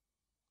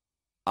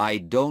 I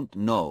don't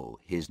know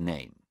his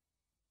name.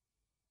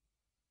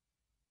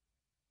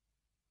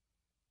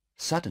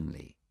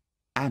 Suddenly,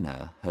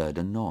 Anna heard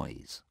a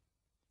noise.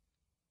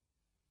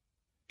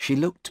 She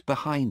looked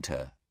behind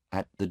her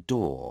at the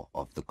door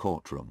of the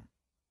courtroom.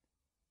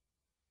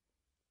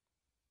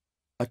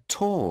 A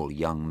tall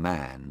young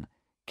man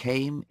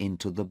came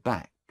into the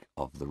back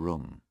of the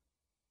room.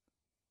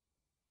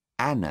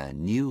 Anna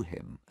knew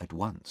him at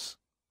once.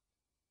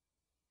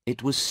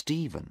 It was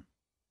Stephen,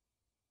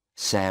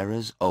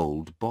 Sarah's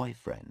old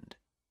boyfriend.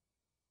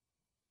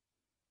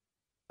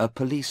 A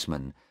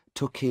policeman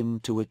took him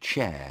to a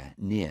chair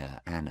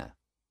near Anna.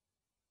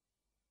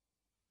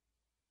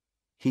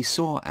 He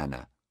saw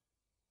Anna,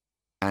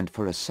 and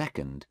for a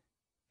second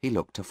he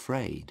looked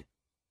afraid.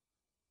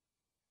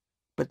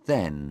 But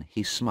then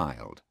he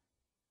smiled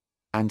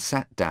and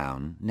sat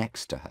down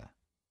next to her.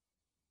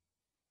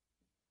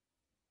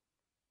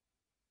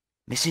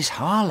 "Mrs.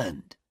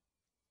 Harland,"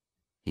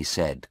 he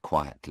said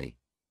quietly,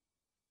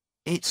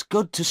 "it's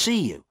good to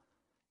see you.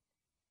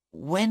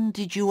 When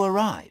did you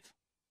arrive?"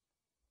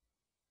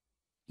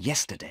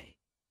 "Yesterday,"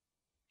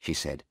 she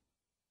said.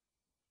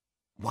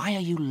 "Why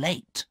are you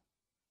late?"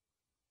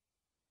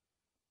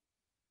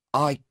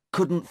 "I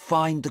couldn't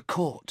find the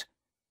court,"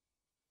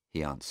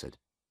 he answered.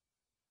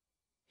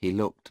 He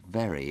looked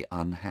very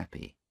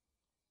unhappy.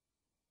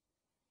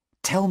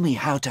 "Tell me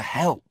how to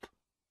help,"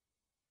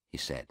 he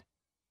said.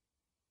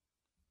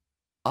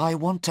 "I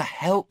want to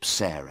help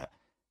Sarah,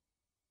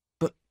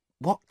 but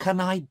what can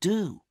I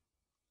do?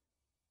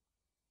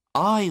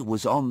 I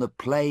was on the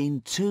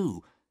plane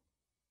too,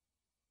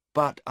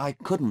 but I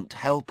couldn't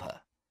help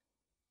her.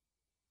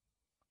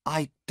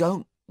 I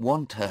don't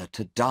want her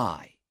to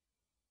die."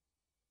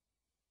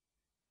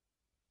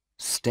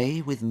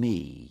 "Stay with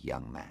me,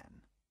 young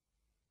man,"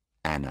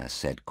 Anna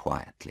said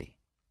quietly.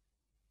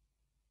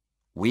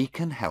 "We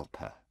can help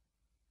her.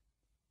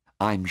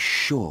 I'm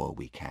sure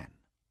we can."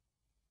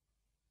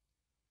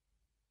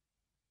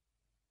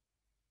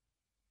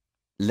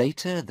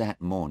 Later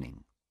that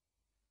morning,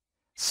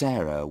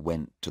 Sarah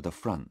went to the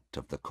front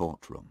of the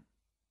courtroom.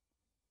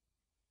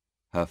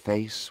 Her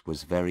face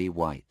was very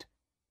white,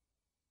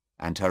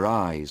 and her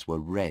eyes were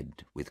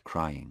red with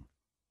crying.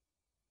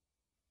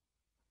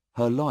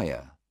 Her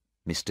lawyer,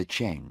 Mr.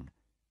 Cheng,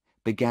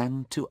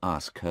 began to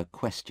ask her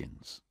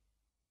questions.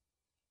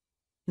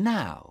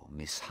 "Now,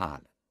 Miss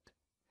Harland,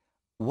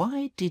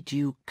 why did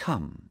you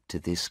come to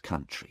this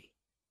country?"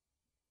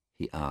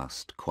 he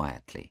asked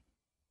quietly,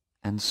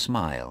 and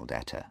smiled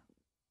at her.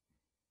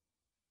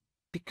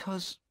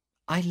 "Because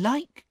I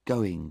like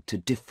going to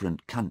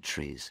different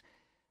countries.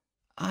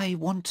 I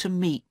want to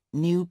meet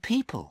new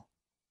people."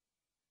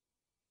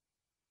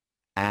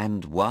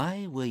 "And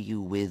why were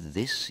you with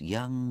this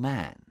young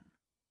man?"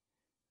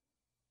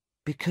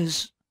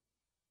 "Because—"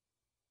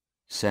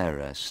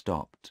 Sarah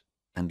stopped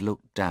and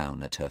looked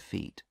down at her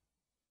feet.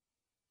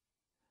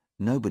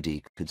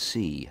 Nobody could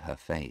see her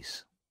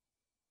face.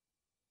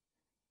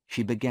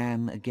 She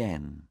began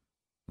again,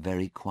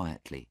 very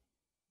quietly,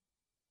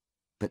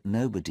 but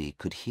nobody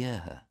could hear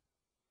her.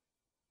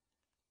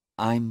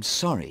 "I'm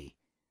sorry,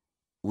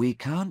 we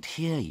can't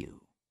hear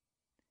you.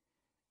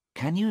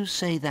 Can you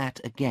say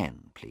that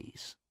again,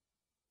 please?"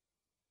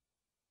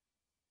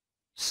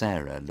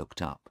 Sarah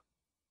looked up.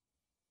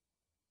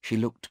 She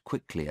looked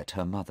quickly at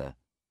her mother,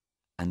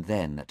 and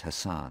then at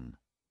Hassan.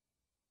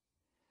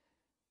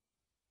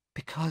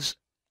 "Because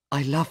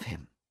I love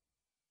him."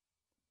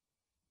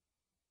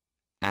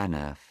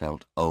 Anna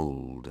felt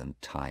old and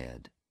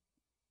tired.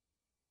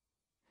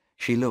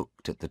 She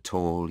looked at the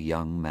tall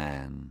young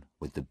man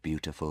with the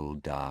beautiful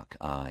dark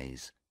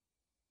eyes.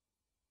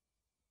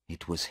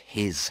 It was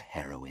his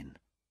heroin,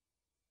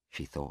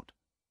 she thought.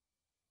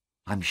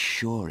 I'm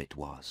sure it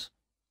was.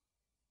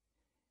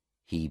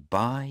 He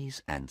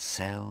buys and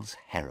sells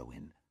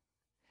heroin,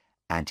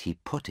 and he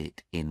put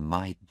it in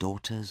my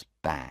daughter's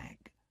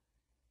bag.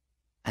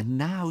 And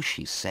now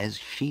she says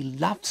she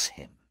loves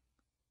him.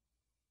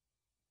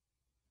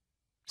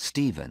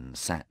 Stephen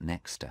sat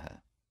next to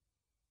her.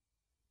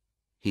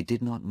 He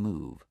did not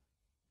move,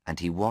 and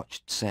he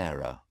watched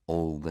Sarah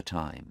all the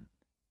time.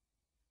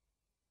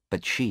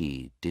 But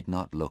she did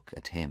not look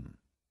at him.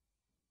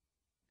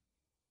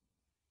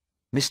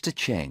 Mr.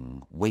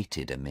 Cheng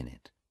waited a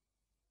minute,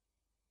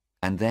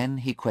 and then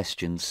he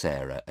questioned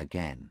Sarah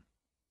again.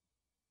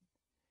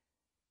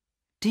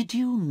 Did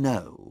you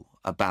know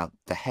about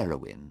the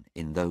heroin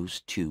in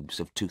those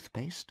tubes of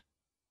toothpaste?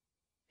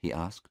 He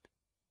asked.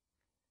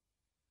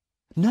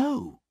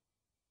 No,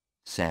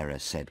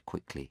 Sarah said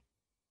quickly.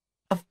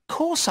 Of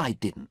course I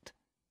didn't.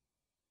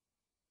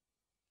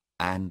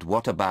 And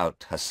what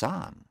about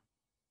Hassan?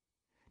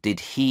 Did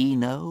he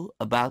know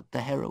about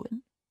the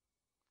heroin?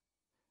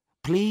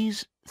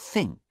 Please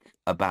think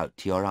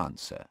about your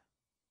answer.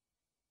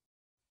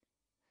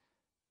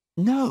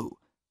 No,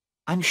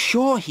 I'm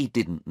sure he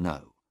didn't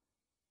know.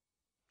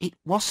 It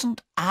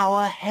wasn't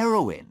our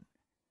heroin.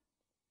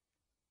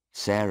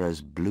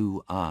 Sarah's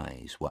blue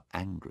eyes were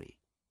angry.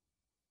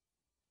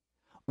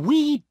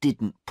 We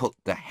didn't put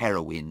the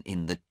heroin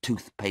in the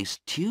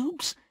toothpaste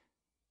tubes.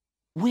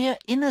 We're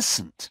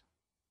innocent.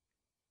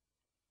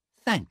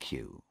 Thank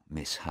you,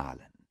 Miss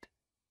Harland,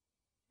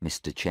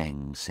 Mr.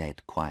 Cheng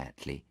said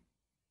quietly,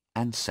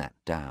 and sat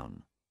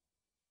down.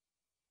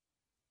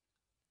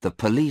 The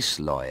police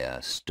lawyer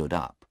stood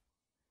up.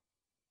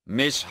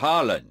 Miss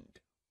Harland,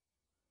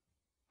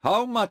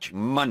 how much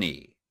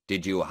money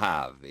did you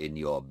have in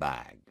your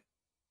bag?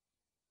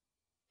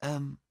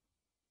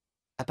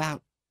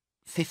 About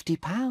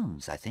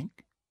 £50, I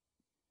think.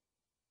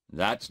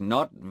 That's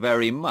not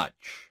very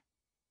much.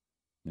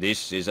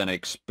 This is an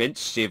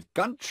expensive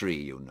country,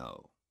 you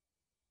know.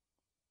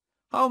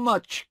 How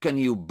much can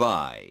you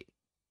buy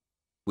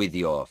with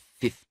your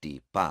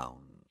 £50?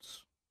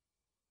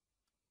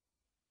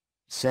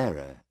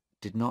 Sarah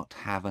did not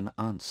have an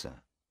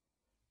answer.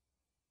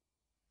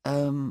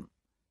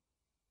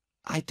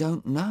 I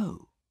don't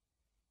know,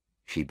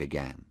 she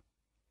began.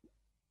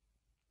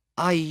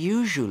 I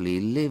usually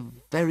live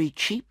very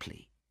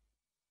cheaply.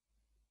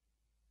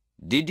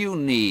 Did you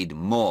need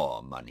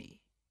more money?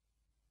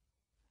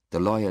 The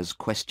lawyer's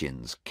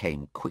questions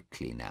came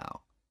quickly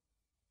now.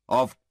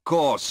 Of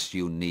course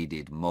you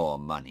needed more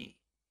money.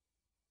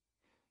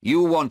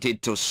 You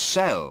wanted to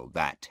sell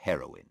that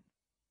heroin.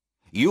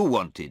 You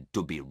wanted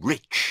to be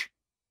rich.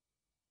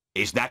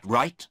 Is that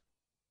right?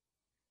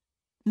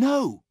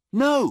 No,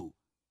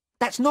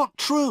 that's not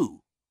true.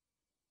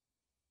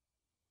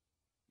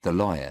 The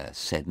lawyer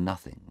said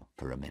nothing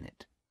for a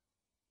minute.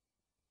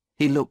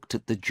 He looked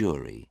at the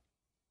jury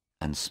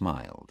and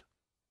smiled.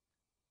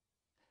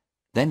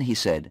 Then he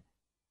said,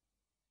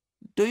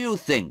 Do you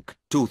think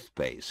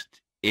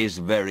toothpaste is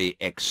very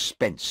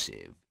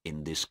expensive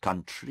in this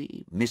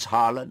country, Miss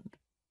Harland?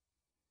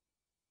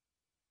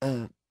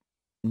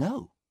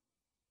 No.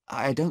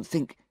 I don't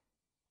think...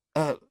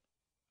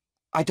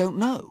 I don't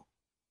know.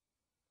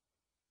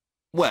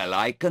 Well,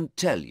 I can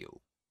tell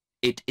you,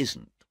 it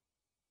isn't.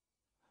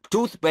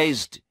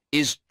 Toothpaste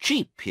is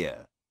cheap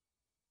here.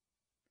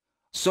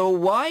 So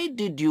why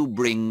did you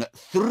bring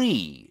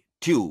 3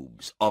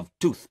 tubes of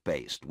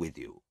toothpaste with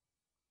you?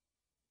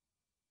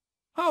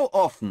 How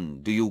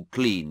often do you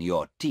clean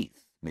your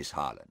teeth, Miss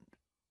Harland?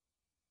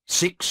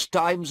 6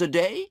 times a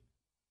day?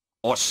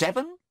 Or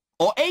 7?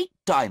 Or 8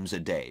 times a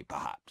day,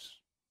 perhaps?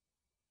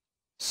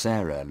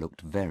 Sarah looked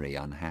very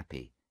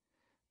unhappy.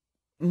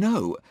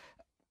 No,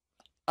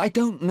 I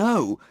don't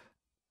know.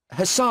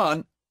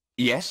 Hassan...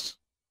 Yes?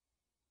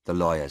 The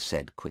lawyer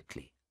said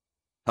quickly.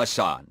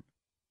 Hassan.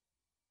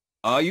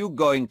 Are you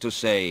going to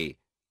say,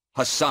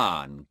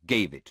 Hassan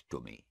gave it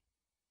to me?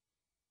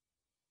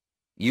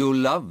 You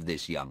love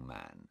this young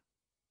man,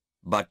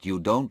 but you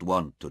don't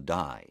want to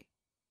die.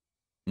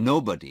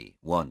 Nobody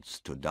wants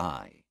to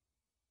die.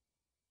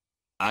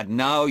 And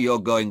now you're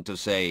going to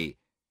say,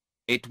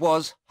 it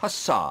was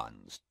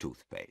Hassan's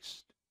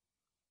toothpaste.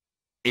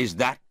 Is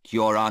that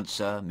your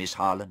answer, Miss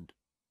Harland?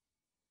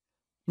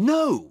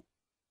 No,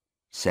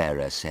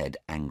 Sarah said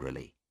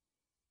angrily.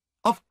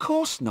 Of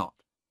course not.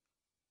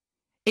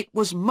 It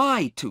was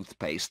my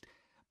toothpaste,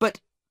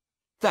 but...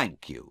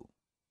 Thank you,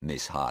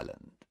 Miss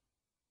Harland.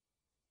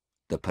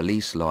 The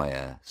police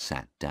lawyer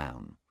sat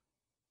down.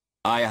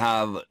 I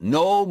have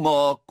no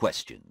more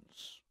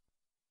questions.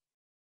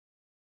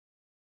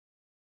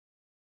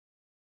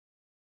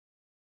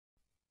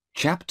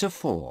 Chapter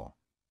 4.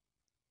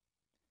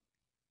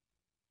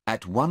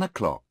 At 1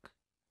 o'clock,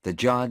 the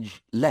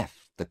judge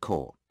left the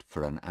court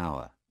for an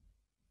hour.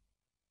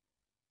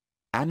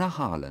 Anna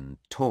Harland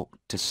talked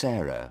to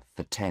Sarah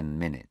for 10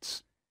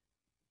 minutes.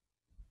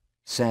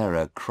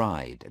 Sarah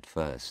cried at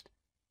first.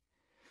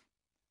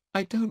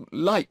 I don't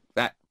like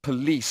that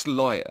police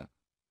lawyer,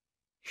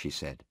 she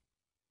said.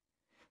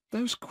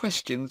 Those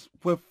questions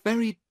were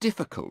very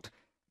difficult.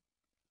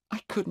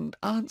 I couldn't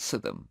answer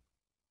them.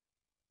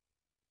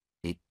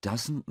 It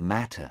doesn't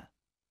matter,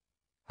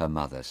 her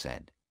mother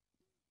said.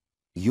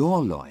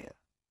 Your lawyer,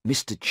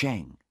 Mr.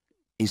 Cheng,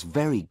 is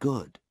very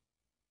good.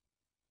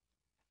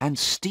 And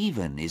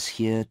Stephen is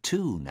here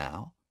too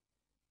now.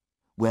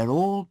 We're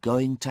all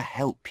going to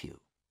help you.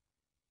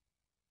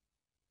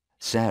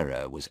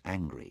 Sarah was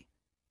angry.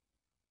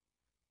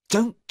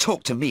 Don't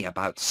talk to me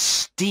about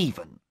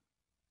Stephen,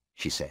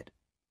 she said.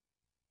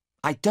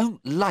 I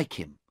don't like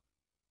him.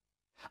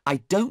 I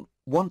don't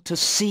want to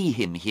see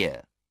him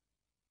here.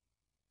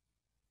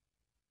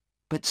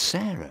 But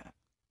Sarah,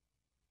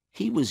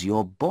 he was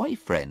your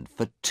boyfriend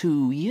for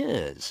 2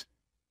 years.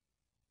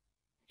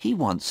 He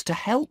wants to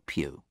help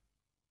you.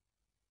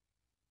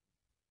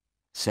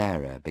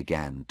 Sarah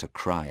began to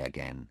cry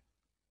again.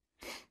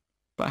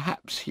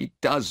 Perhaps he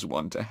does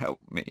want to help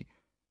me.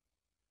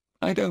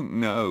 I don't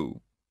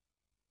know.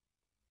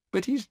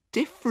 But he's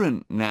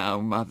different now,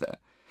 Mother.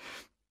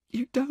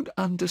 You don't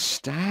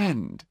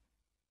understand.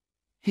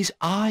 His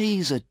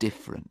eyes are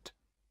different.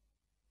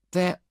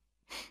 I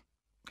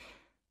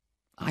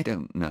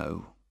don't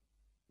know.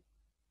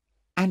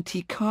 And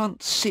he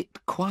can't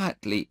sit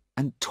quietly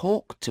and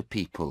talk to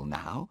people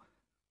now.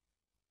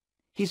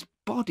 His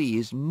body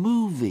is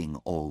moving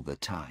all the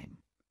time.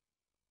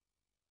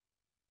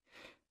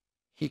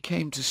 He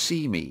came to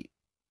see me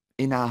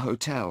in our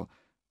hotel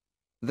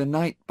the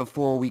night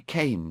before we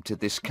came to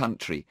this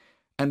country,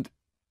 and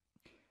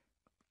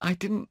I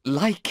didn't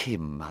like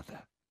him,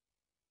 Mother.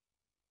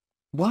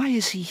 Why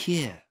is he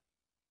here?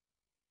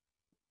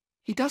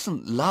 He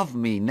doesn't love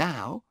me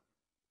now,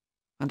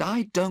 and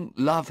I don't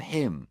love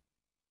him.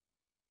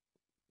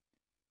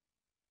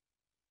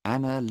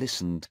 Anna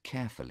listened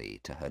carefully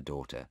to her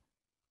daughter,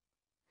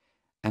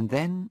 and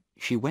then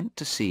she went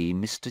to see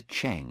Mr.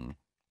 Cheng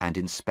and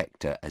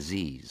Inspector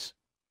Aziz.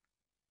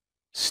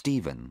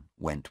 Stephen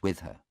went with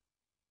her.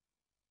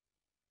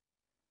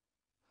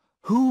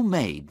 Who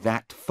made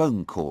that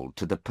phone call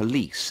to the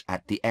police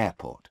at the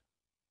airport?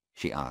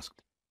 She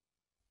asked.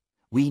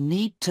 We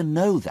need to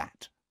know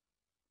that.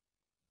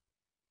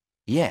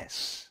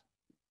 Yes,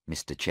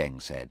 Mr.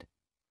 Cheng said.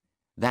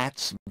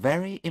 That's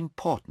very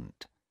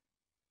important.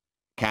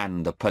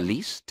 Can the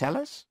police tell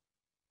us?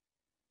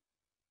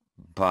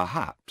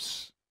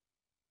 Perhaps,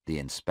 the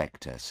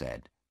inspector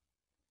said.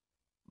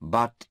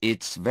 But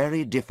it's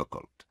very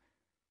difficult.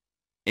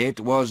 It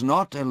was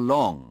not a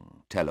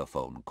long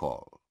telephone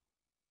call.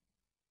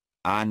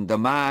 And the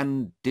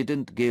man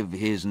didn't give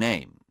his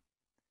name.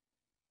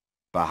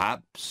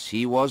 Perhaps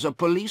he was a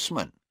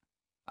policeman,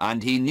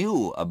 and he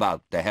knew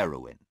about the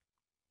heroin.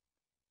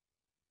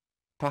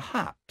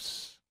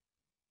 Perhaps,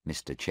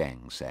 Mr.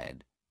 Cheng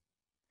said.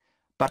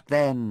 But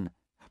then,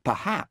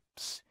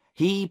 perhaps,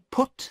 he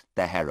put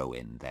the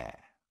heroin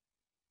there.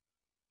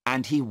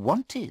 And he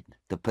wanted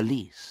the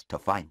police to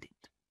find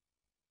it.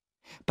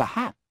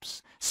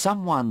 Perhaps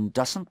someone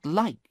doesn't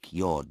like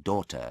your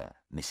daughter,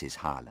 Mrs.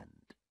 Harland.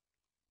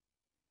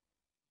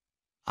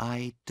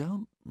 I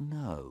don't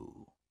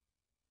know,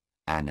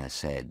 Anna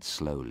said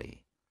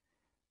slowly.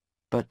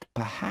 But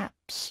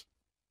perhaps...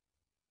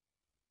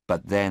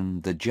 But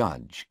then the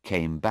judge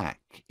came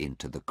back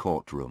into the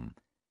courtroom,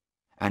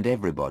 and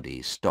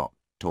everybody stopped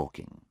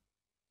talking.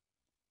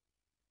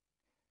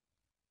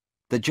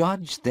 The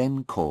judge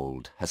then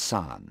called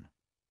Hassan.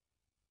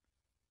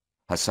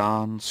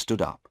 Hassan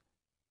stood up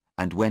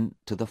and went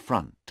to the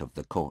front of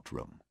the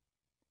courtroom.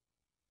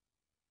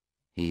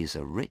 He's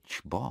a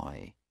rich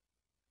boy,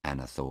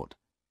 Anna thought.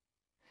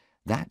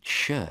 That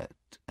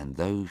shirt and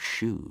those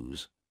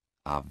shoes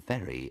are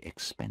very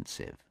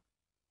expensive.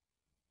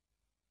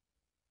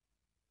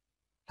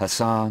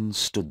 Hassan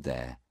stood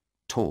there,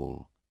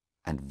 tall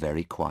and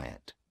very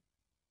quiet.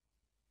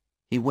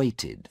 He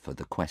waited for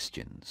the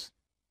questions.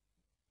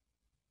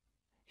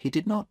 He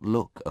did not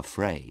look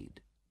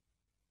afraid.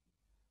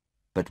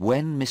 But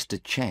when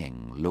Mr.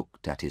 Cheng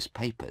looked at his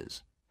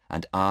papers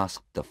and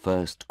asked the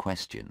first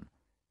question,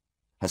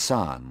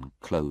 Hassan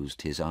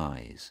closed his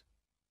eyes.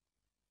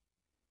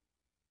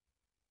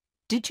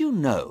 Did you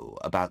know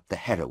about the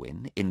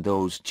heroin in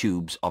those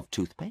tubes of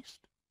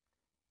toothpaste?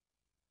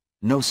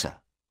 No, sir.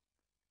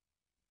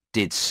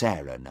 Did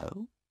Sarah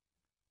know?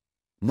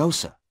 No,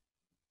 sir.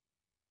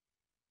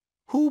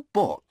 Who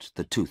bought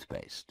the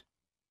toothpaste?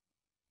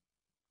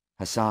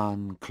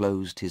 Hassan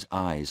closed his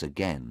eyes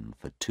again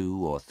for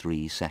 2 or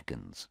 3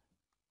 seconds.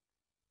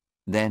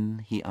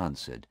 Then he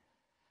answered,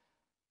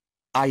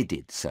 I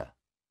did, sir.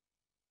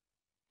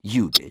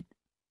 You did?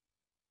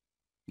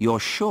 You're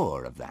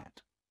sure of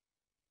that?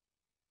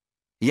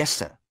 Yes,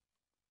 sir.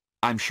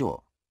 I'm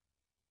sure.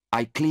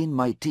 I clean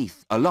my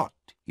teeth a lot,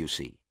 you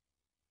see.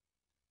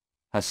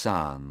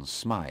 Hassan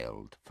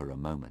smiled for a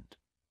moment.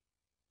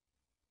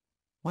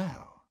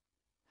 Well,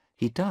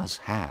 he does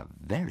have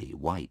very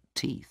white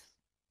teeth,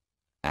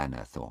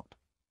 Anna thought.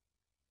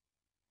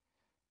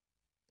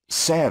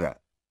 Sarah,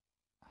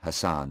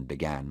 Hassan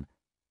began.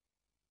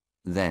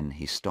 Then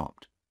he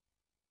stopped.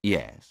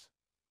 Yes.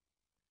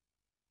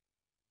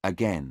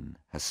 Again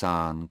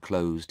Hassan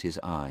closed his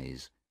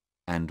eyes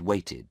and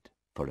waited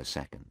for a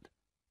second.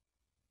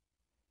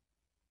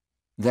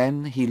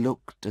 Then he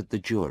looked at the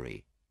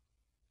jury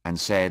and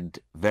said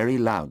very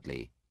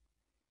loudly,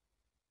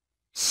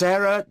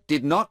 "Sarah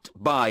did not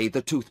buy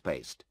the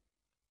toothpaste.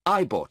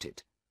 I bought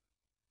it.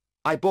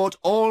 I bought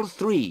all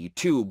 3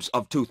 tubes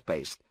of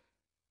toothpaste.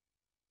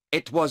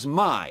 It was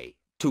my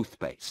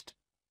toothpaste."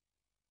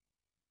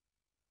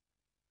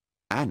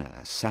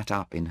 Anna sat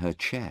up in her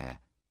chair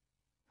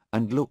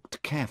and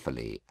looked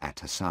carefully at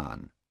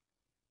Hassan.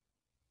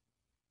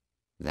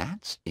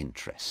 "That's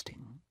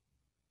interesting,"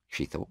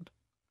 she thought.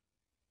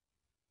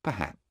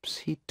 "Perhaps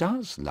he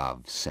does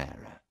love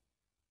Sarah."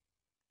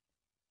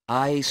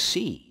 "I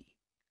see,"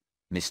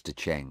 Mr.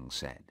 Cheng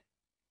said.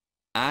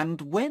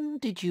 "And when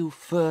did you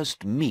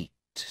first meet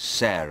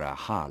Sarah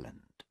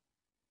Harland?"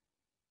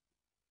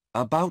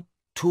 "About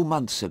 2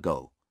 months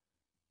ago.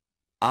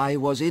 I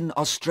was in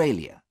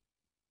Australia.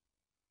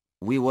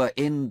 We were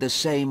in the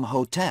same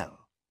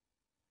hotel.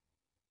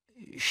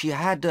 She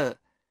had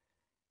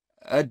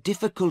a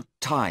difficult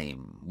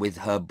time with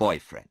her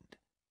boyfriend,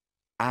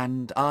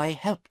 and I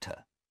helped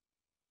her."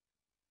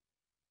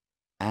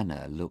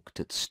 Anna looked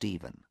at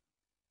Stephen.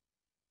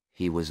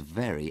 He was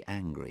very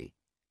angry,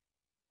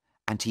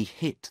 and he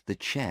hit the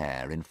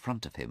chair in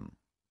front of him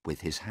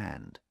with his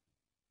hand.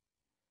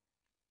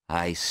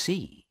 "I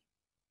see,"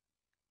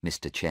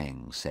 Mr.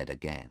 Cheng said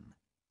again.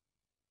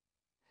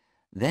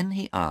 Then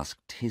he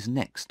asked his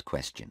next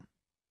question.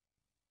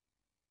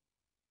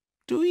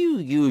 "Do you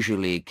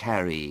usually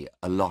carry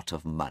a lot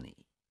of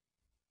money?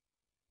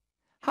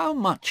 How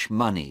much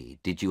money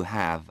did you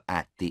have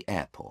at the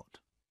airport?"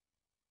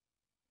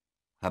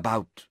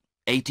 "About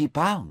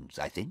 £80,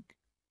 I think."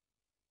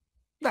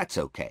 "That's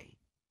okay.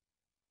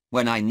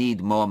 When I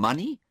need more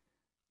money,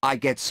 I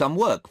get some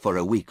work for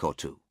a week or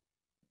 2.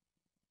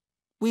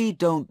 We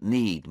don't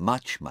need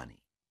much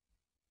money."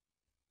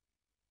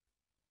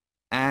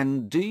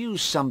 "And do you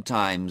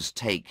sometimes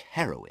take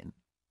heroin?"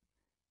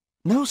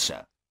 "No,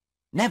 sir.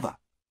 Never."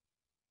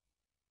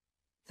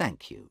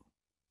 "Thank you.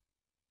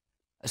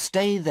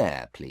 Stay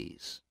there,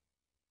 please."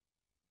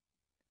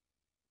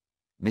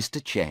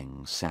 Mr.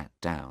 Cheng sat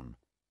down,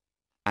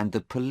 and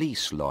the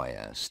police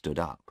lawyer stood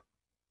up.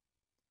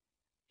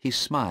 He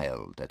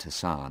smiled at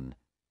Hassan,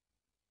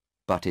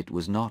 but it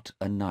was not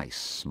a nice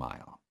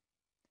smile.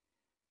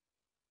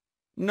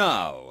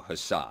 "Now,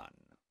 Hassan,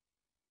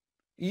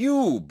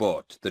 you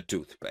bought the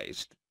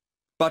toothpaste,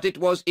 but it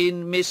was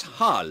in Miss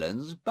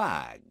Harland's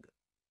bag.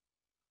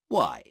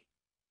 Why?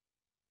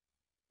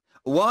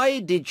 Why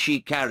did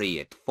she carry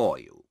it for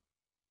you?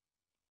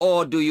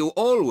 Or do you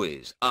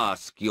always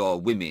ask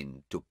your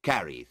women to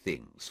carry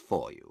things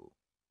for you?"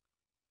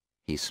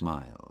 He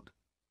smiled.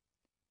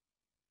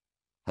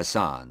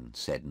 Hassan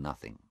said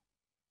nothing.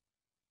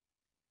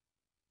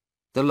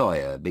 The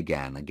lawyer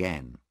began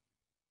again.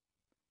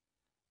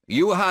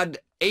 "You had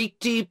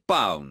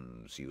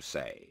 £80, you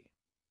say.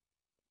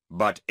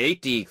 But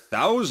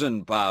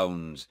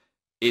 £80,000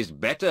 is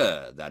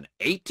better than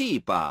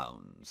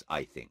 £80,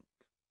 I think.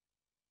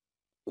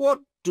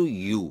 What do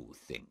you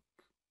think?"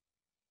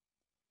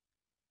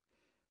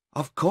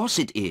 "Of course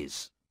it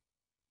is.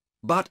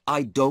 But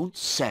I don't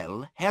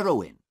sell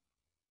heroin.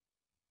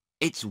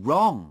 It's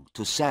wrong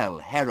to sell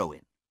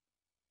heroin."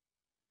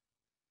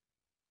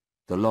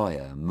 The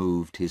lawyer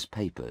moved his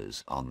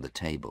papers on the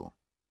table.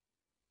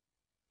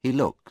 He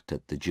looked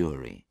at the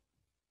jury.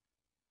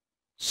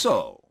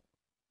 "So,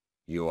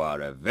 you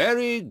are a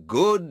very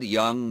good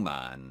young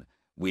man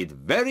with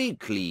very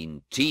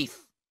clean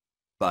teeth,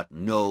 but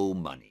no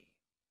money.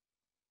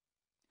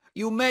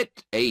 You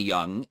met a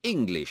young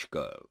English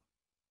girl.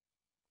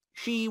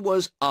 She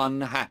was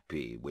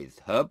unhappy with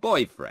her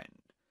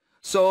boyfriend,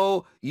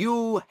 so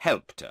you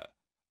helped her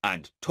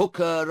and took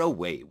her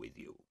away with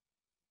you.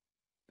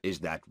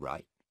 Is that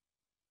right?"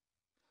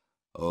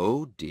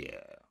 "Oh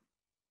dear.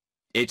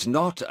 It's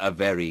not a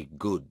very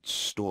good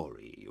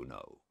story, you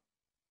know."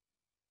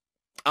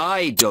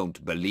 "I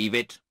don't believe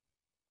it,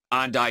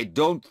 and I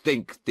don't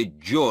think the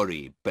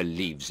jury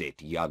believes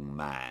it, young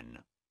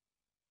man."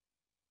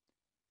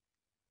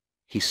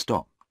 He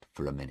stopped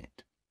for a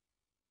minute.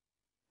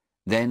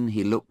 Then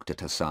he looked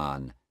at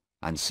Hassan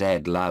and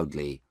said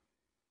loudly,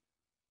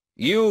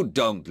 "You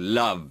don't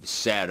love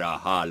Sarah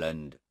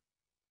Harland,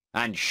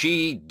 and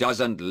she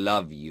doesn't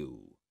love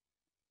you.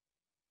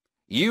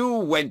 You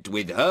went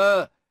with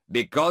her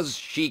because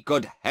she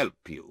could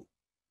help you,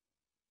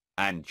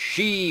 and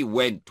she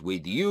went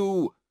with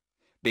you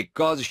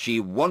because she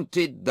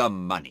wanted the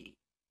money.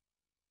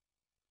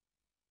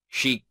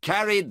 She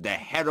carried the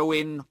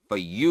heroin for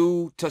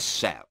you to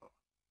sell.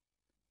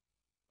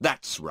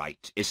 That's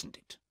right, isn't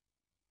it?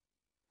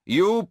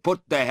 You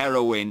put the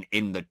heroin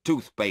in the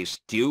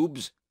toothpaste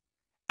tubes,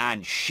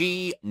 and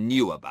she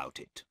knew about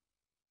it.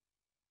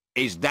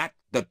 Is that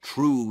the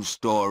true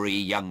story,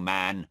 young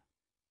man?"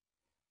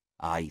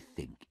 "I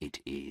think it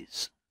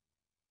is."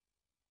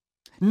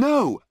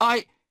 "No,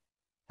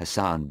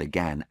 Hassan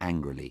began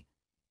angrily,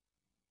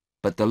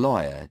 but the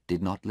lawyer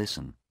did not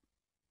listen.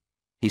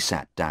 He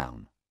sat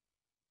down.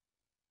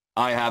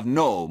 "I have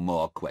no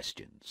more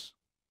questions,"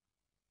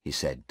 he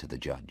said to the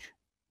judge.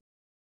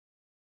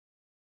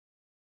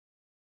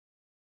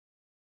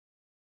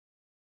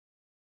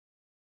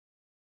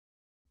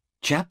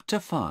 Chapter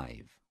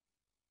 5.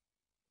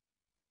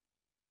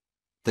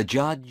 The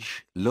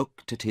judge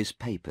looked at his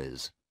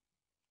papers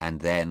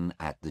and then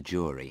at the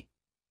jury.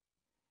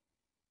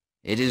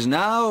 "It is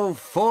now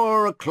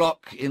 4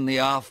 o'clock in the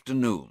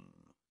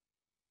afternoon,"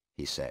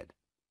 he said.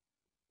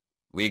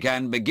 "We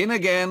can begin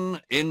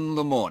again in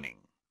the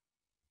morning.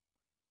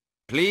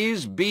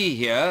 Please be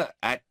here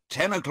at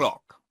 10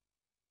 o'clock.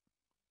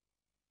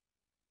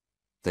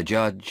 The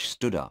judge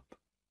stood up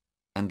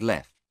and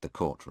left the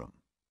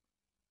courtroom.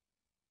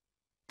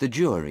 The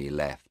jury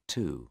left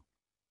too,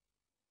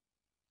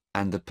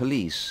 and the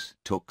police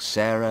took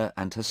Sarah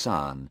and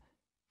Hassan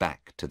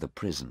back to the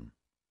prison.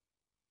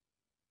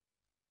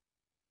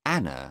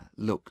 Anna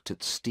looked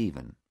at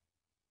Stephen.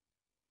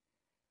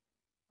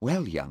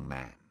 "Well, young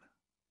man,"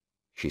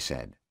 she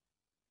said,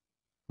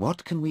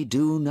 "what can we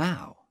do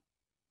now?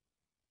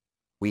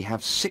 We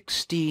have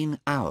 16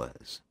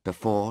 hours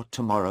before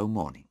tomorrow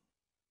morning."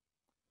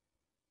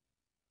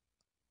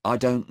 "I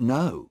don't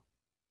know,"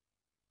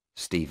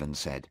 Stephen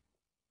said.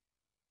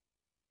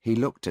 He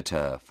looked at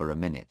her for a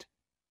minute.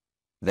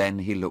 Then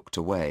he looked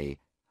away,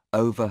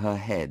 over her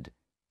head,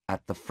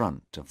 at the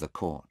front of the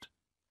court.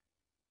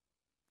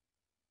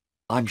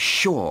 "I'm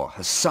sure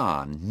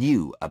Hassan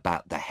knew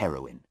about the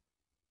heroin,"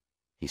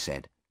 he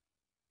said.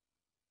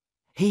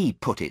 "He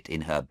put it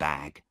in her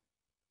bag.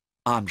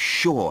 I'm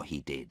sure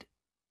he did.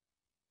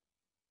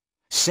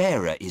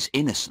 Sarah is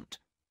innocent,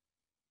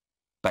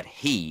 but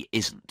he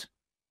isn't."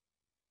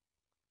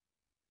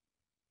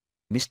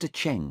 Mr.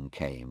 Cheng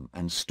came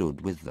and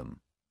stood with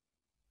them.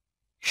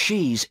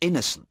 "She's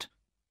innocent,"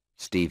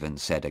 Stephen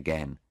said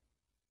again,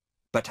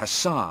 "but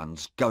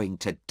Hassan's going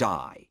to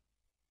die."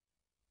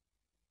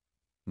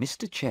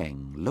 Mr.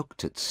 Cheng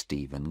looked at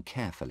Stephen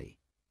carefully.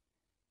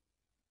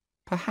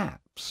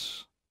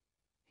 "Perhaps,"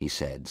 he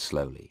said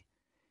slowly.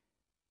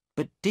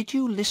 "But did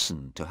you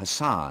listen to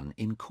Hassan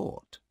in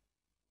court?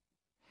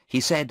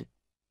 He said,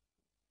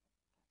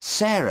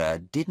 'Sarah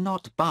did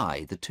not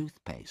buy the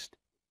toothpaste.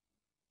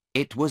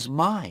 It was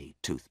my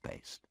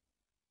toothpaste.'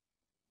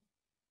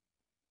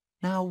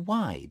 Now,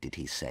 why did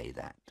he say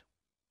that?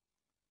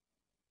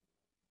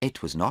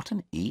 It was not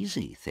an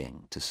easy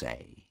thing to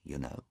say, you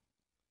know.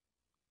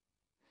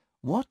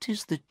 What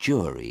is the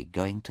jury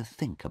going to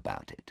think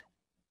about it?"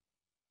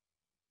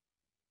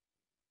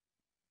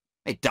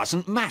 "It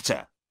doesn't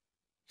matter,"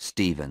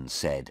 Stephen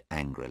said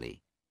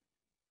angrily.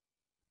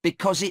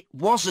 "because it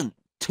wasn't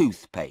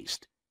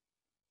toothpaste,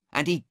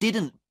 and he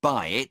didn't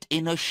buy it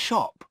in a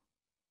shop.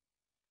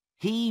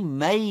 He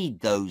made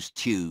those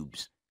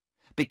tubes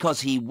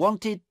because he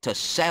wanted to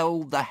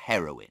sell the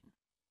heroin.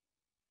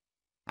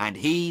 And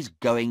he's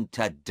going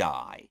to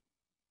die.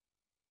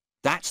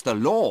 That's the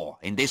law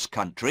in this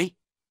country."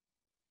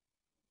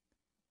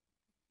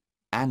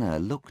 Anna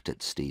looked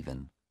at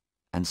Stephen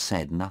and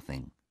said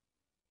nothing.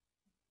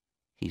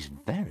 "He's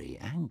very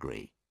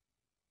angry,"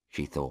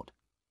 she thought.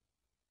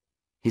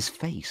 "His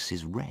face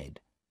is red,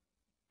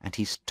 and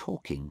he's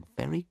talking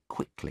very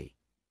quickly.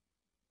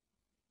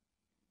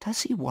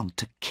 Does he want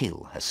to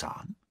kill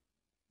Hassan?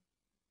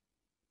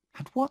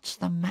 And what's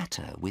the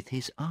matter with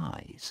his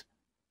eyes?"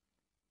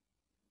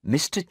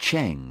 Mr.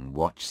 Cheng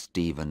watched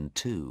Stephen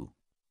too.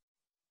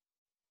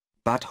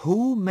 "But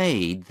who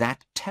made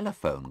that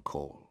telephone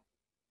call?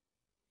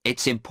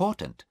 It's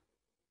important,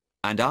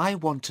 and I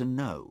want to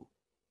know,"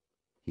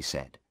 he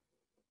said.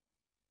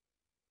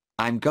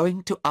 "I'm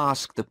going to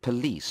ask the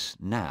police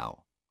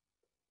now.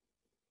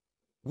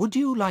 Would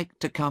you like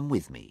to come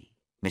with me,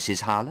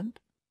 Mrs. Harland?"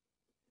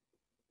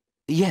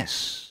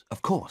 "Yes,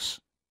 of course,"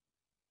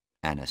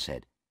 Anna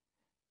said.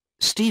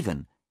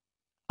 "Stephen,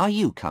 are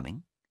you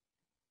coming?"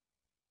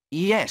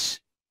 "Yes,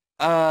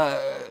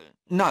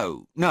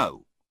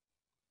 no,"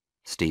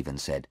 Stephen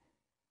said.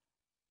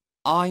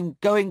 "I'm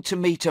going to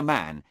meet a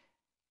man.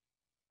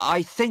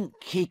 I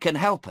think he can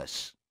help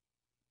us."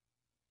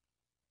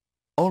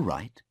 "All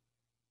right,"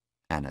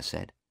 Anna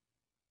said.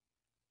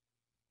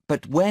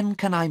 "But when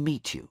can I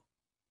meet you?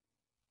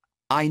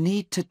 I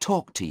need to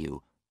talk to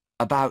you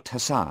about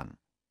Hassan.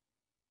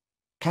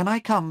 Can I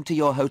come to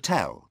your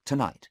hotel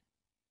tonight?"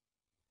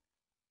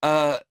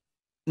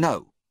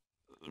 No,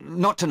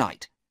 not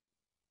tonight,"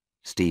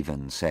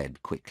 Stephen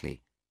said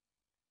quickly.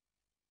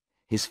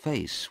 His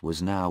face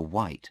was now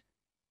white,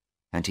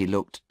 and he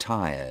looked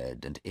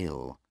tired and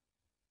ill.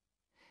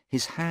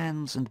 His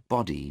hands and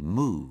body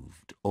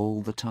moved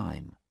all the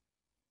time.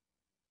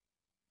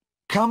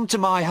 "Come to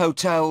my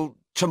hotel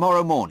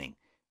tomorrow morning.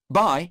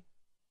 Bye."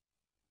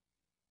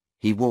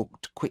 He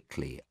walked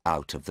quickly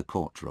out of the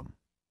courtroom.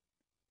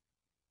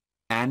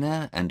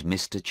 Anna and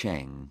Mr.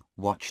 Cheng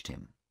watched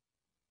him.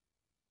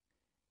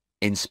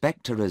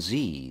 Inspector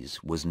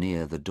Aziz was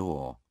near the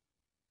door,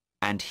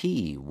 and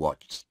he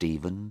watched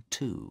Stephen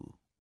too.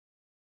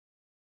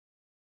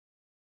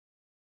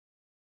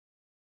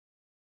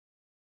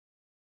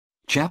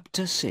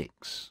 Chapter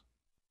 6.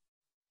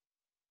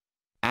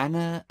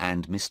 Anna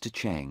and Mr.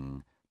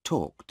 Cheng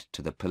talked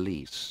to the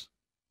police,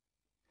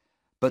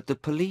 but the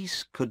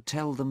police could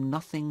tell them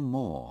nothing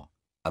more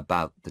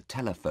about the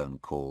telephone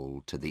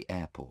call to the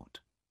airport.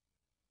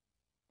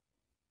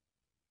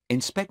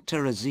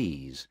 Inspector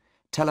Aziz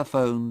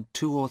telephoned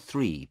 2 or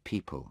 3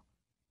 people,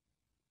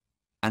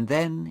 and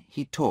then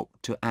he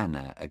talked to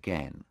Anna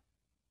again.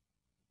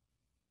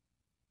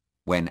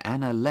 When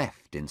Anna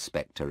left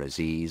Inspector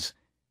Aziz,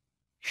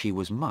 she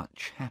was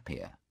much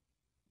happier.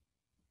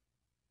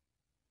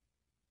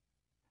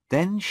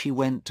 Then she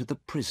went to the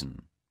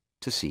prison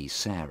to see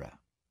Sarah.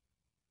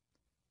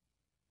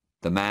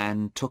 The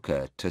man took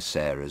her to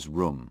Sarah's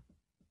room.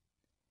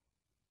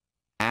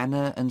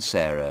 Anna and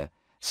Sarah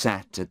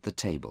sat at the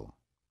table,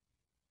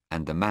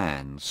 and the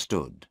man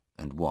stood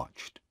and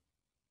watched.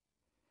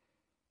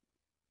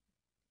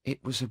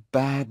 "It was a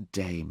bad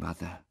day,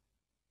 Mother.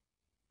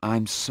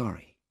 I'm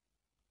sorry,"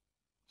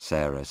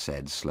 Sarah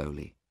said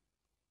slowly.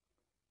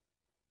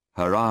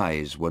 Her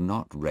eyes were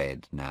not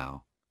red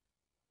now,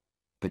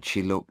 but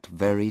she looked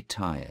very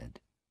tired.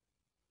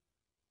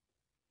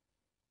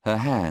 Her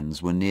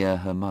hands were near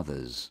her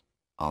mother's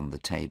on the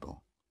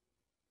table.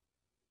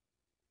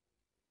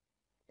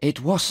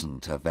 "It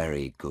wasn't a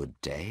very good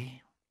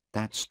day,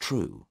 that's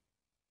true,"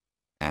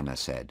 Anna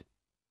said.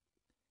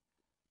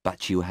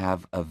 "But you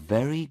have a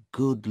very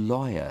good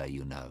lawyer,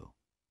 you know.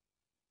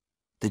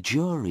 The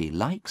jury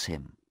likes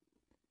him."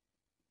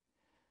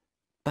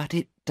 "But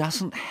it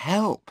doesn't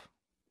help,"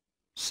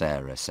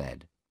 Sarah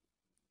said.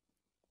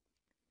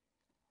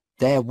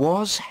 "There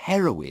was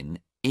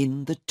heroin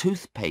in the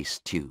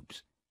toothpaste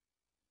tubes,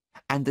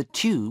 and the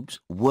tubes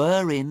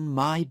were in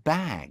my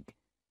bag.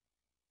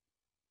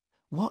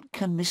 What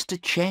can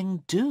Mr.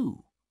 Cheng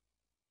do?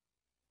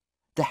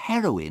 The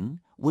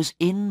heroin was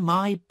in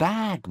my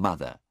bag,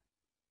 Mother.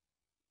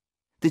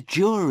 The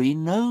jury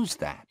knows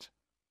that."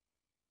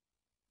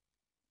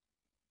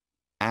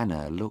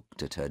 Anna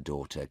looked at her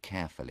daughter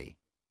carefully.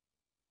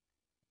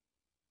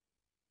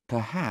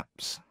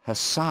 "Perhaps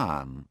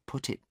Hassan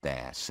put it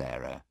there,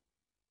 Sarah,"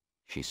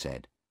 she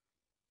said.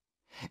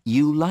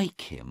 "You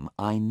like him,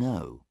 I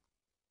know,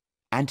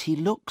 and he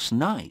looks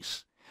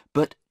nice,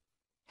 but—"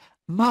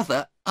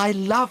 "Mother, I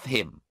love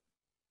him.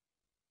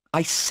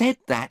 I said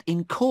that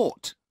in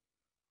court.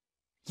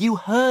 You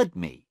heard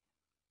me.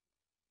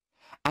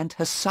 And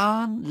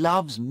Hassan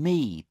loves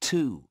me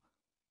too.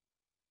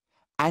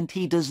 And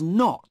he does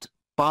not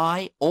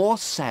buy or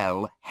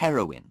sell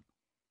heroin.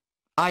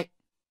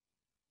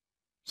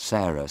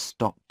 Sarah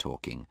stopped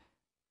talking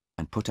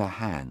and put her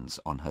hands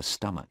on her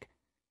stomach.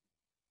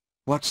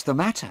 "What's the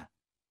matter?"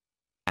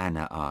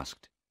 Anna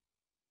asked.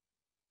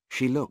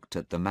 She looked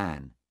at the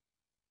man.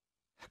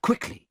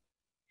 "Quickly!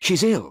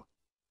 She's ill!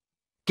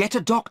 Get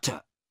a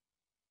doctor!"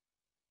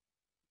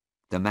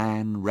 The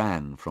man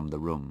ran from the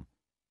room,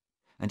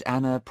 and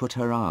Anna put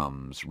her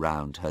arms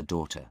round her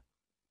daughter.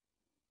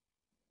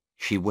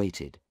 She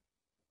waited,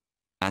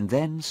 and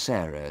then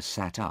Sarah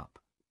sat up.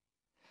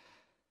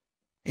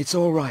 "It's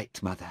all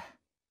right, Mother,"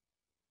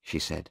 she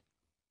said.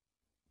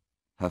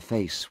 Her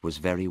face was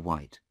very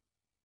white,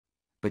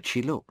 but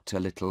she looked a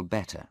little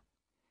better.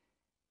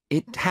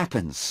 "It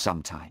happens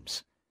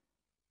sometimes.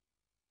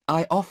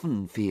 I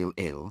often feel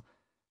ill,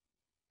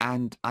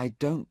 and I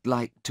don't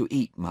like to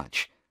eat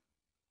much.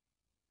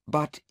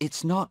 But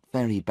it's not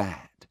very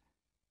bad.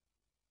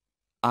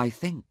 I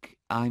think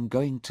I'm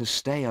going to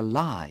stay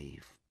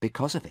alive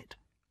because of it."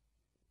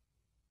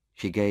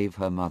 She gave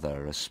her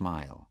mother a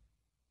smile.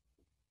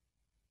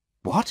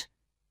 "What?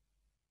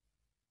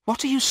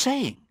 What are you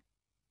saying?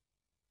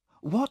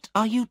 What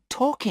are you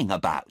talking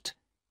about?"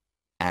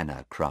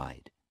 Anna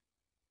cried.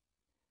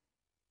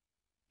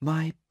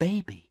 "My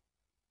baby."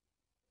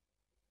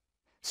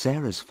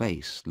 Sarah's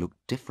face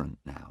looked different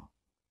now,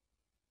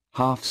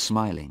 half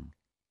smiling,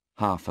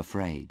 half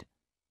afraid.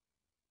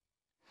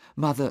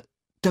 "Mother,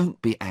 don't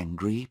be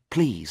angry,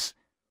 please.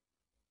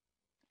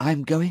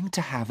 I'm going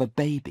to have a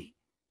baby.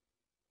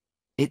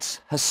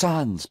 It's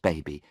Hassan's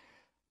baby.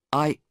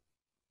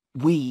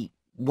 We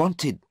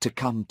wanted to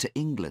come to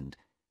England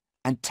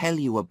and tell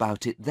you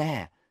about it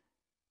there,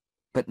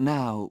 but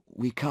now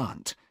we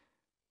can't.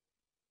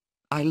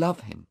 I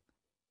love him,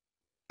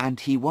 and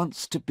he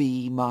wants to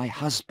be my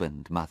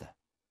husband, Mother.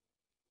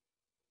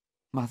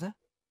 Mother,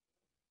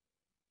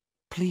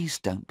 please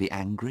don't be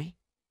angry."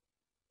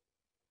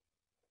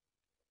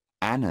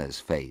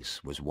 Anna's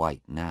face was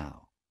white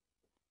now.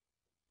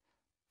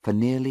 For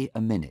nearly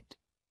a minute,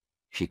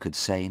 she could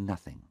say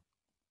nothing.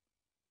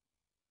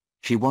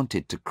 She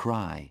wanted to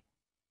cry,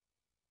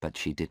 but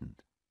she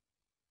didn't.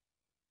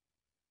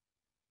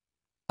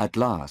 At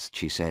last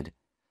she said,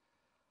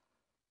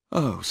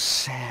 "Oh,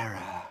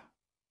 Sarah,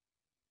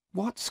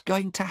 what's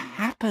going to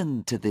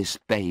happen to this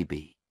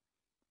baby?"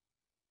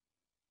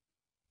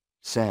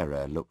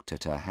 Sarah looked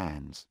at her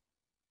hands.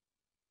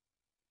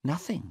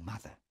 "Nothing,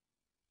 Mother.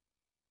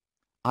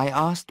 I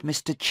asked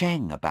Mr.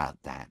 Cheng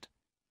about that.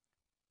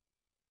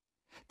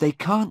 They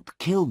can't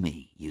kill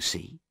me, you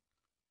see,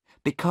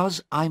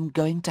 because I'm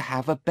going to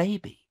have a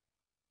baby.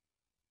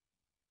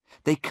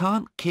 They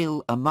can't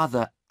kill a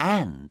mother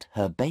and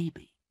her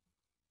baby.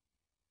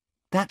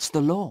 That's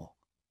the law.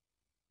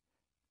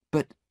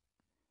 But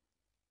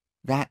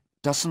that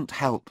doesn't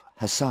help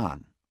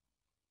Hassan.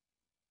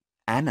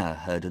 Anna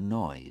heard a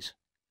noise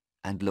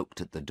and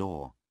looked at the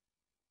door.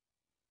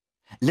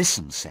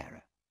 "Listen,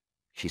 Sarah,"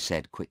 she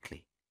said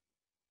quickly,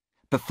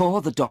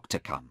 "before the doctor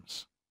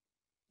comes.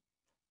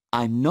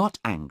 I'm not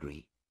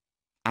angry,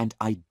 and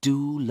I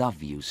do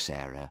love you,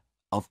 Sarah,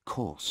 of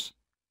course.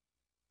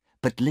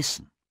 But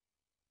listen,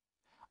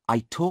 I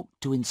talked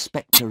to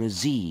Inspector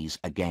Aziz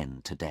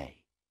again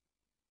today.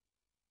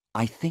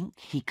 I think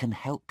he can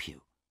help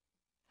you,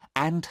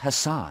 and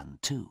Hassan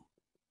too.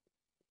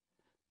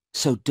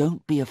 So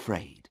don't be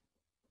afraid,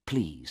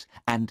 please,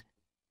 and—"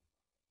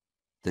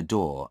 The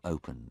door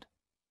opened,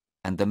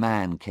 and the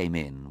man came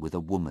in with a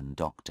woman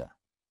doctor.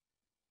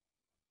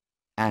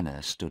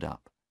 Anna stood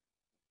up.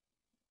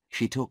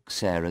 She took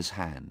Sarah's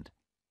hand.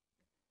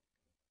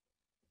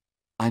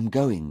 "I'm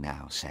going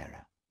now,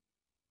 Sarah.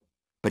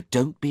 But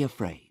don't be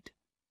afraid.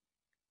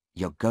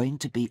 You're going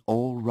to be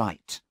all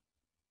right.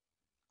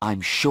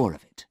 I'm sure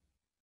of it."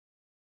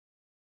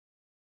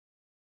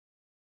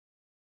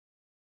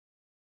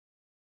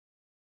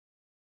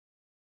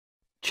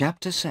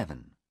 Chapter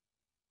 7.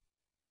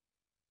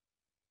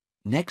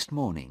 Next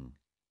morning,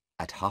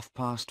 at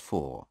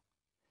 4:30,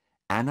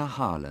 Anna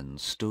Harland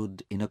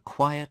stood in a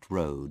quiet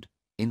road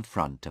in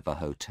front of a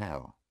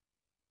hotel.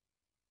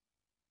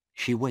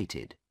 She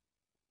waited,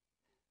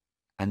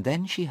 and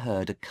then she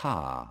heard a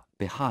car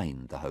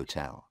behind the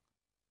hotel.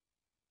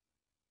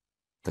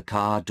 The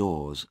car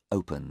doors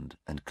opened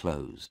and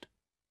closed.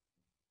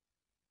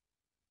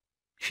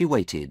 She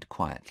waited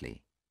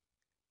quietly,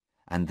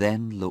 and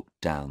then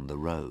looked down the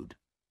road.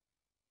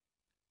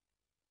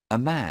 A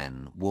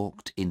man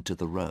walked into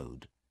the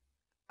road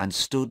and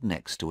stood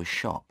next to a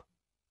shop.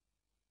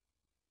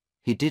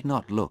 He did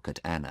not look at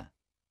Anna,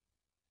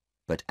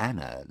 but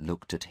Anna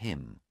looked at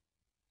him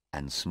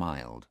and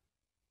smiled.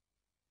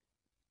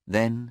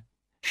 Then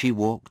she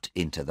walked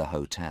into the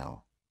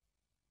hotel.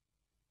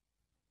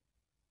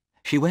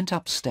 She went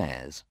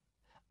upstairs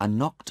and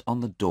knocked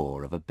on the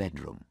door of a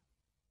bedroom.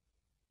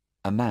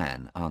 A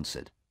man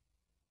answered.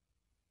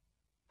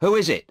 "Who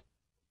is it?"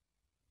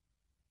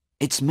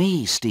 "It's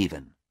me,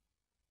 Stephen,"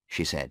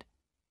 she said.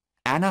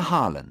 "Anna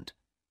Harland.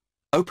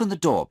 Open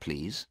the door,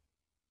 please.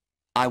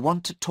 I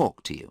want to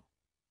talk to you."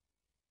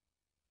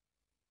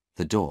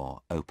 The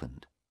door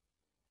opened,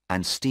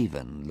 and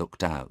Stephen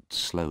looked out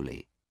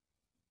slowly.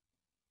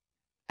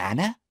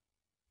 "Anna?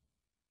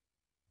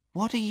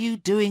 What are you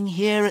doing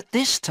here at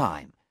this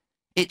time?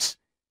 It's—"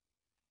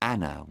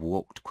 Anna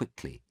walked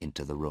quickly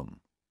into the room.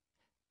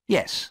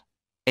 "Yes,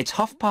 it's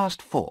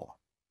 4:30.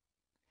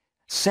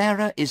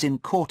 Sarah is in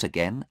court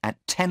again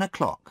at 10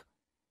 o'clock.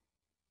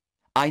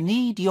 I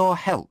need your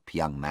help,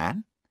 young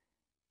man.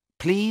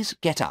 Please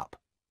get up."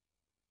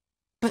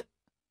 "But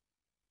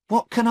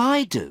what can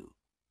I do?"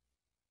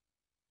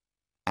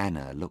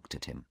 Anna looked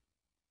at him.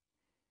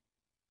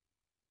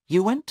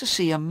 "You went to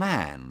see a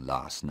man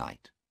last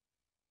night.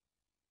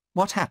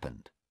 What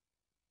happened?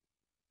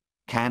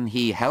 Can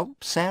he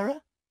help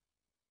Sarah?"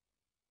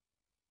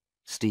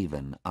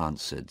 Stephen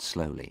answered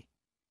slowly.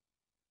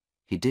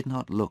 He did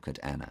not look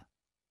at Anna.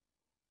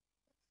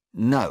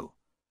 "No,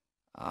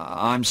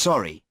 I'm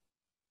sorry.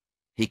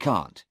 He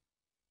can't."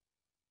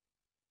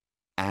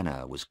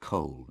 Anna was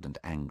cold and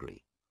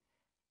angry.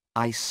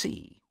 "I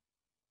see,"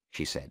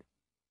 she said.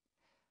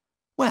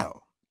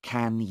 "Well,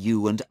 can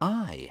you and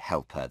I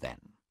help her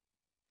then?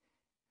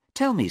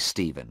 Tell me,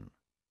 Stephen,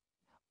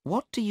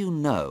 what do you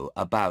know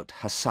about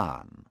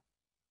Hassan?"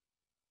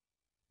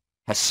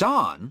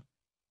 "Hassan?"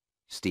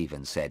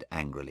 Stephen said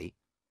angrily.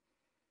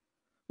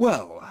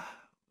 "Well,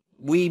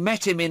 we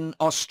met him in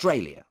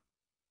Australia,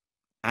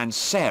 and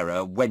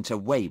Sarah went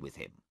away with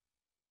him.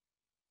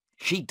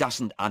 She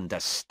doesn't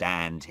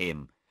understand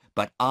him,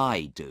 but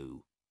I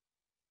do.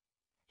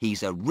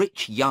 He's a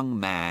rich young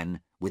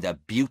man with a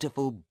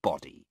beautiful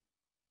body.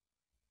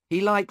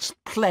 He likes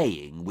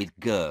playing with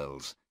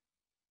girls,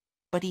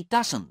 but he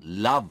doesn't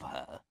love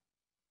her."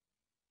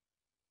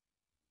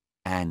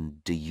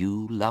 "And do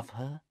you love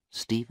her,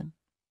 Stephen?"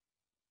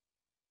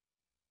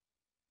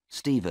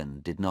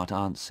 Stephen did not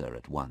answer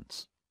at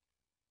once.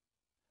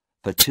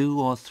 For 2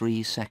 or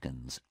 3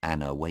 seconds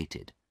Anna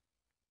waited.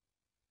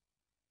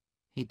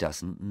 "He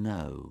doesn't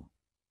know,"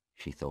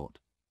 she thought.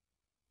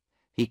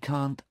 "He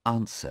can't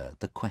answer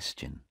the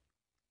question."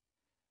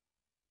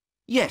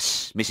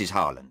 "Yes, Mrs.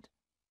 Harland.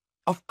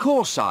 Of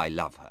course I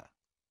love her."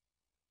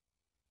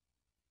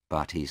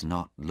 "But he's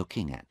not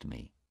looking at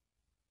me,"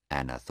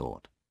 Anna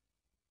thought.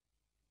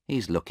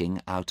 "He's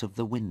looking out of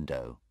the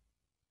window.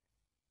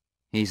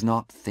 He's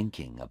not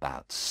thinking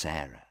about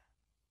Sarah."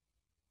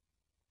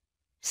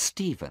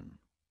 "Stephen,"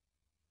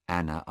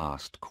 Anna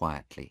asked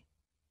quietly,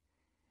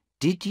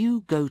 "did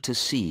you go to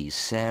see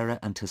Sarah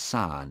and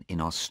Hassan in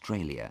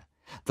Australia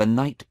the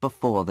night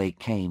before they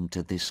came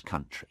to this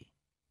country?"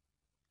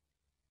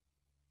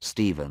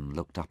 Stephen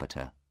looked up at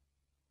her.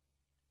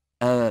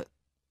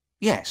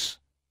 Yes.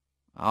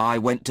 I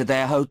went to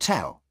their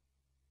hotel,"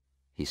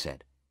 he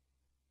said.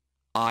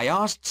 I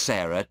asked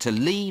Sarah to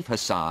leave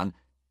Hassan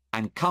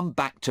and come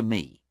back to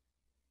me.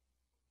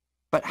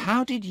 But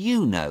how did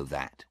you know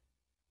that?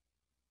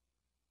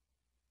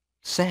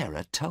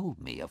 Sarah told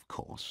me, of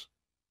course.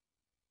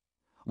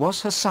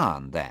 Was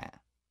Hassan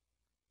there?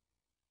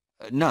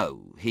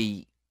 No,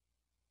 he...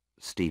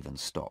 Stephen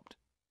stopped.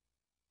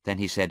 Then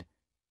he said,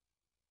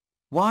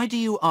 "Why do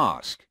you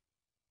ask?"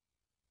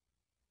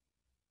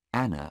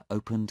 Anna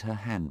opened her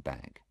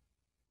handbag.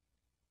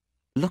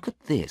 "Look at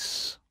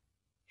this,"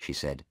 she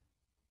said.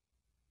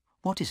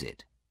 "What is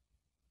it?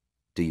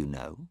 Do you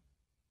know?"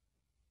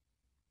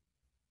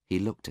 He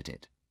looked at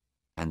it,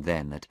 and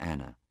then at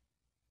Anna.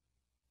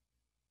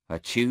 "A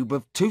tube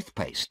of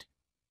toothpaste.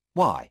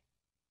 Why?"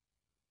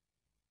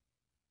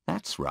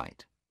 "That's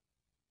right.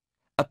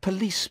 A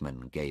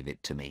policeman gave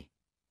it to me,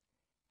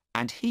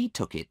 and he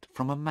took it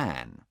from a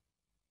man.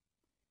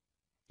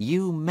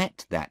 You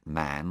met that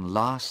man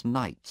last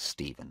night,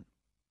 Stephen.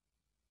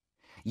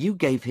 You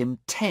gave him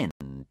 10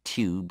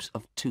 tubes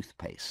of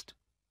toothpaste.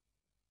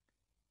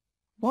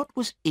 What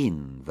was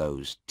in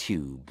those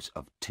tubes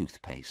of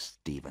toothpaste,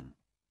 Stephen?"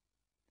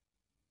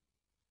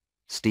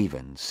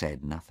 Stephen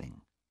said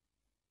nothing.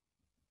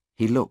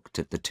 He looked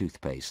at the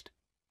toothpaste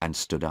and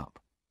stood up.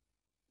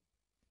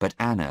 But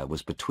Anna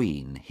was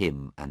between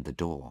him and the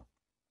door.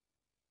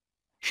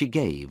 She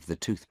gave the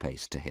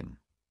toothpaste to him.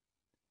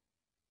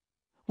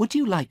 "Would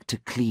you like to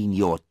clean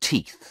your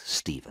teeth,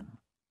 Stephen?"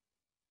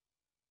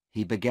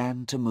 He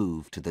began to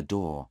move to the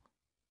door,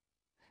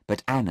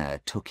 but Anna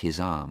took his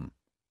arm.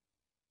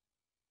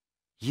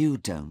 "You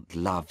don't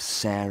love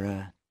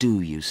Sarah, do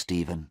you,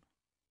 Stephen?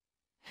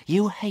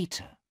 You hate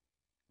her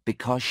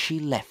because she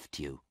left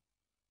you.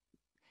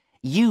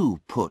 You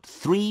put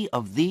 3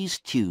 of these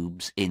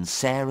tubes in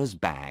Sarah's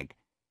bag,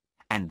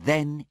 and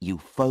then you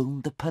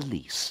phoned the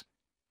police.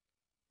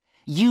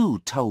 You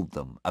told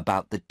them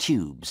about the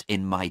tubes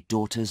in my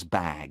daughter's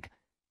bag.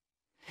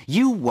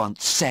 You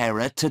want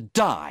Sarah to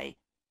die."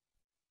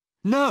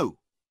 "No,"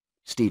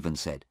 Stephen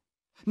said.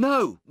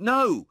 "No,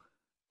 no,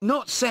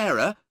 not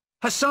Sarah.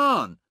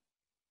 Hassan.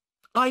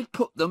 I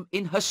put them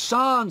in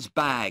Hassan's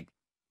bag,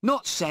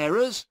 not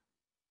Sarah's.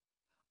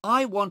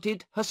 I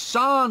wanted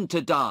Hassan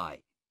to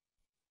die."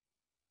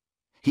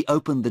 He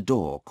opened the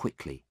door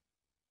quickly,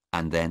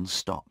 and then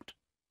stopped.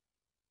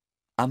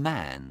 A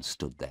man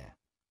stood there.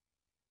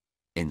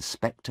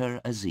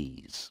 Inspector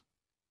Aziz.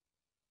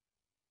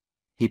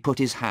 He put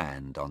his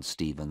hand on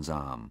Stephen's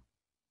arm.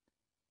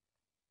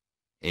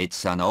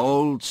 "It's an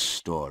old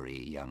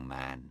story, young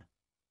man,"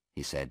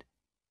 he said.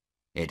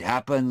 "It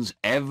happens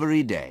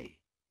every day.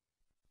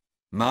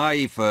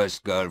 My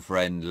first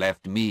girlfriend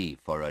left me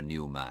for a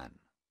new man.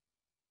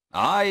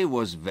 I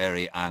was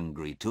very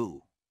angry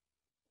too.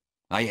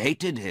 I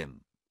hated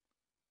him.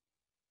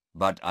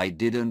 But I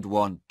didn't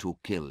want to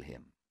kill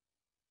him.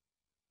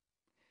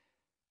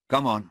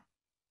 Come on,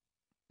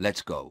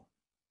 let's go.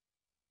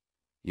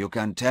 You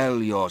can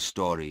tell your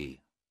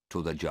story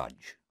to the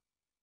judge."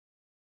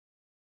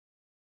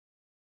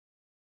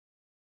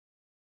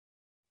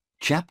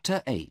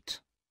 Chapter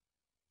 8.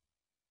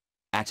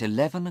 At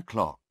 11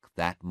 o'clock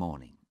that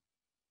morning,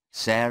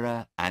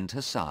 Sarah and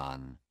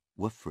Hassan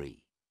were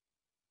free.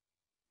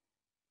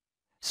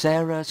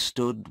 Sarah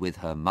stood with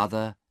her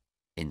mother,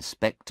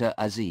 Inspector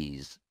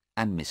Aziz,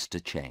 and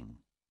Mr.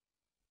 Cheng.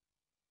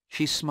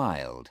 She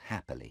smiled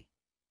happily.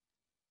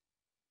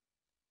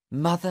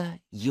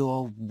 "Mother,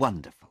 you're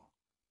wonderful.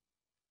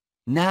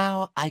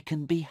 Now I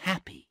can be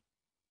happy.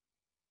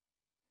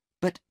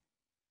 But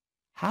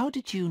how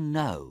did you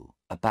know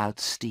about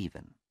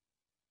Stephen?"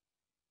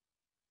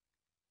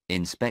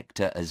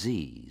 Inspector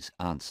Aziz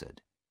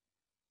answered.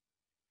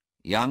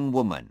 "Young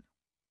woman,"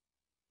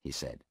 he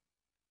said,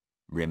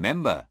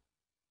 "remember,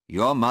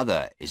 your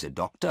mother is a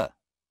doctor.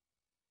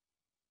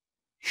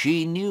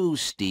 She knew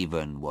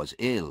Stephen was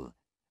ill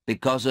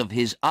because of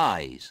his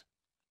eyes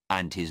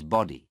and his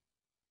body.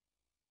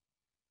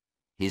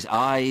 His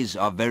eyes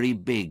are very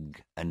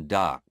big and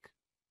dark,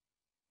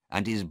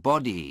 and his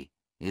body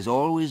is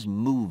always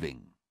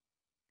moving."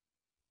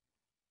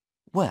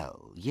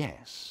 "Well,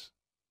 yes,"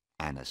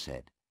 Anna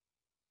said.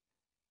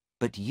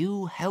 "But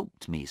you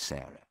helped me,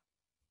 Sarah.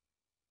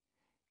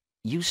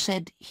 You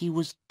said he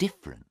was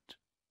different,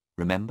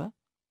 remember?"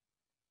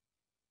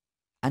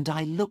 And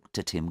I looked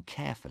at him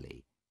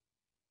carefully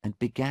and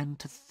began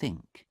to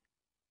think.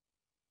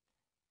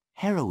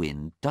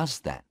 Heroin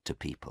does that to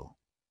people.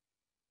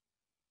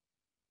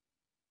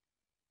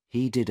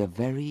 "He did a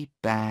very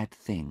bad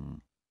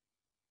thing,"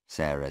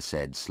 Sarah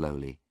said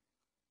slowly.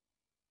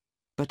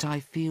 "But I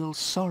feel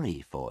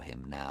sorry for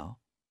him now.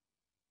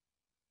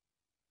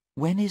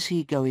 When is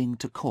he going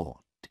to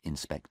court,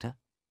 Inspector?"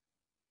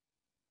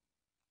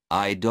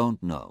 "I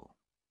don't know,"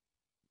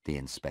 the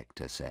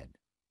inspector said.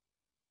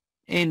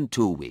 "In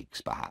 2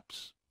 weeks,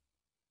 perhaps.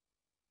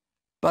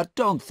 But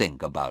don't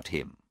think about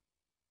him.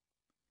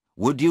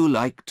 Would you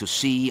like to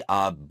see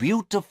our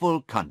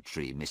beautiful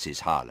country, Mrs.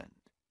 Harland?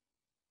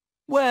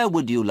 Where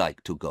would you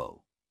like to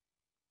go?"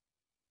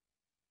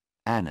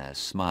 Anna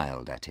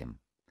smiled at him.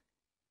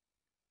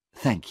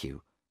 "Thank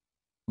you,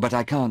 but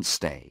I can't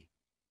stay.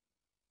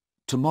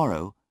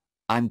 Tomorrow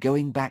I'm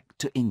going back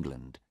to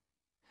England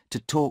to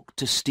talk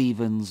to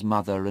Stephen's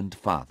mother and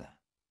father.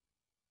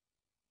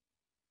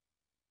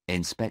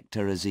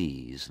 Inspector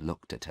Aziz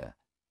looked at her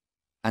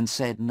and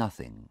said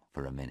nothing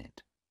for a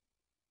minute.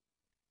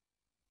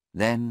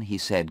 Then he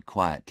said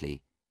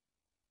quietly,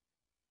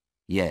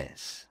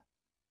 "Yes,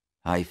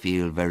 I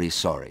feel very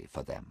sorry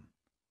for them.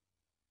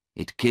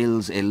 It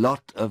kills a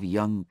lot of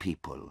young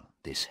people,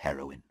 this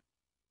heroin."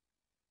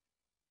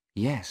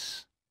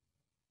 "Yes,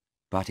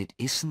 but it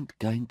isn't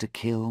going to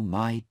kill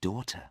my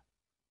daughter.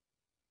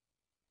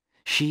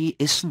 She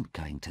isn't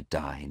going to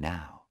die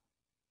now."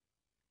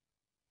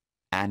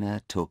 Anna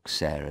took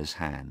Sarah's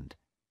hand.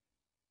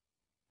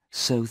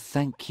 "So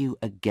thank you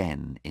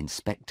again,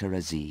 Inspector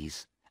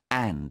Aziz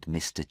and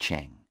Mr.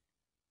 Cheng.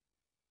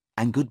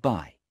 And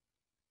goodbye.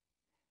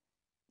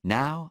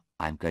 Now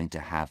I'm going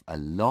to have a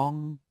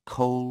long,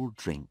 cold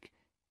drink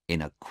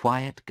in a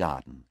quiet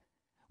garden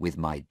with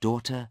my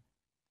daughter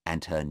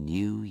and her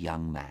new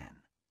young man.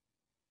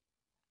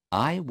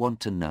 I want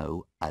to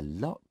know a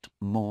lot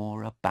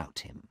more about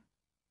him."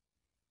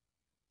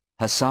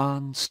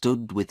 Hassan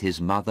stood with his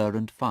mother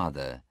and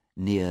father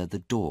near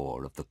the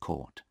door of the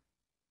court.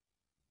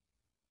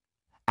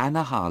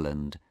 Anna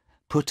Harland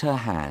put her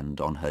hand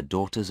on her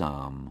daughter's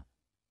arm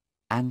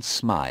and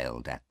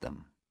smiled at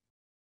them.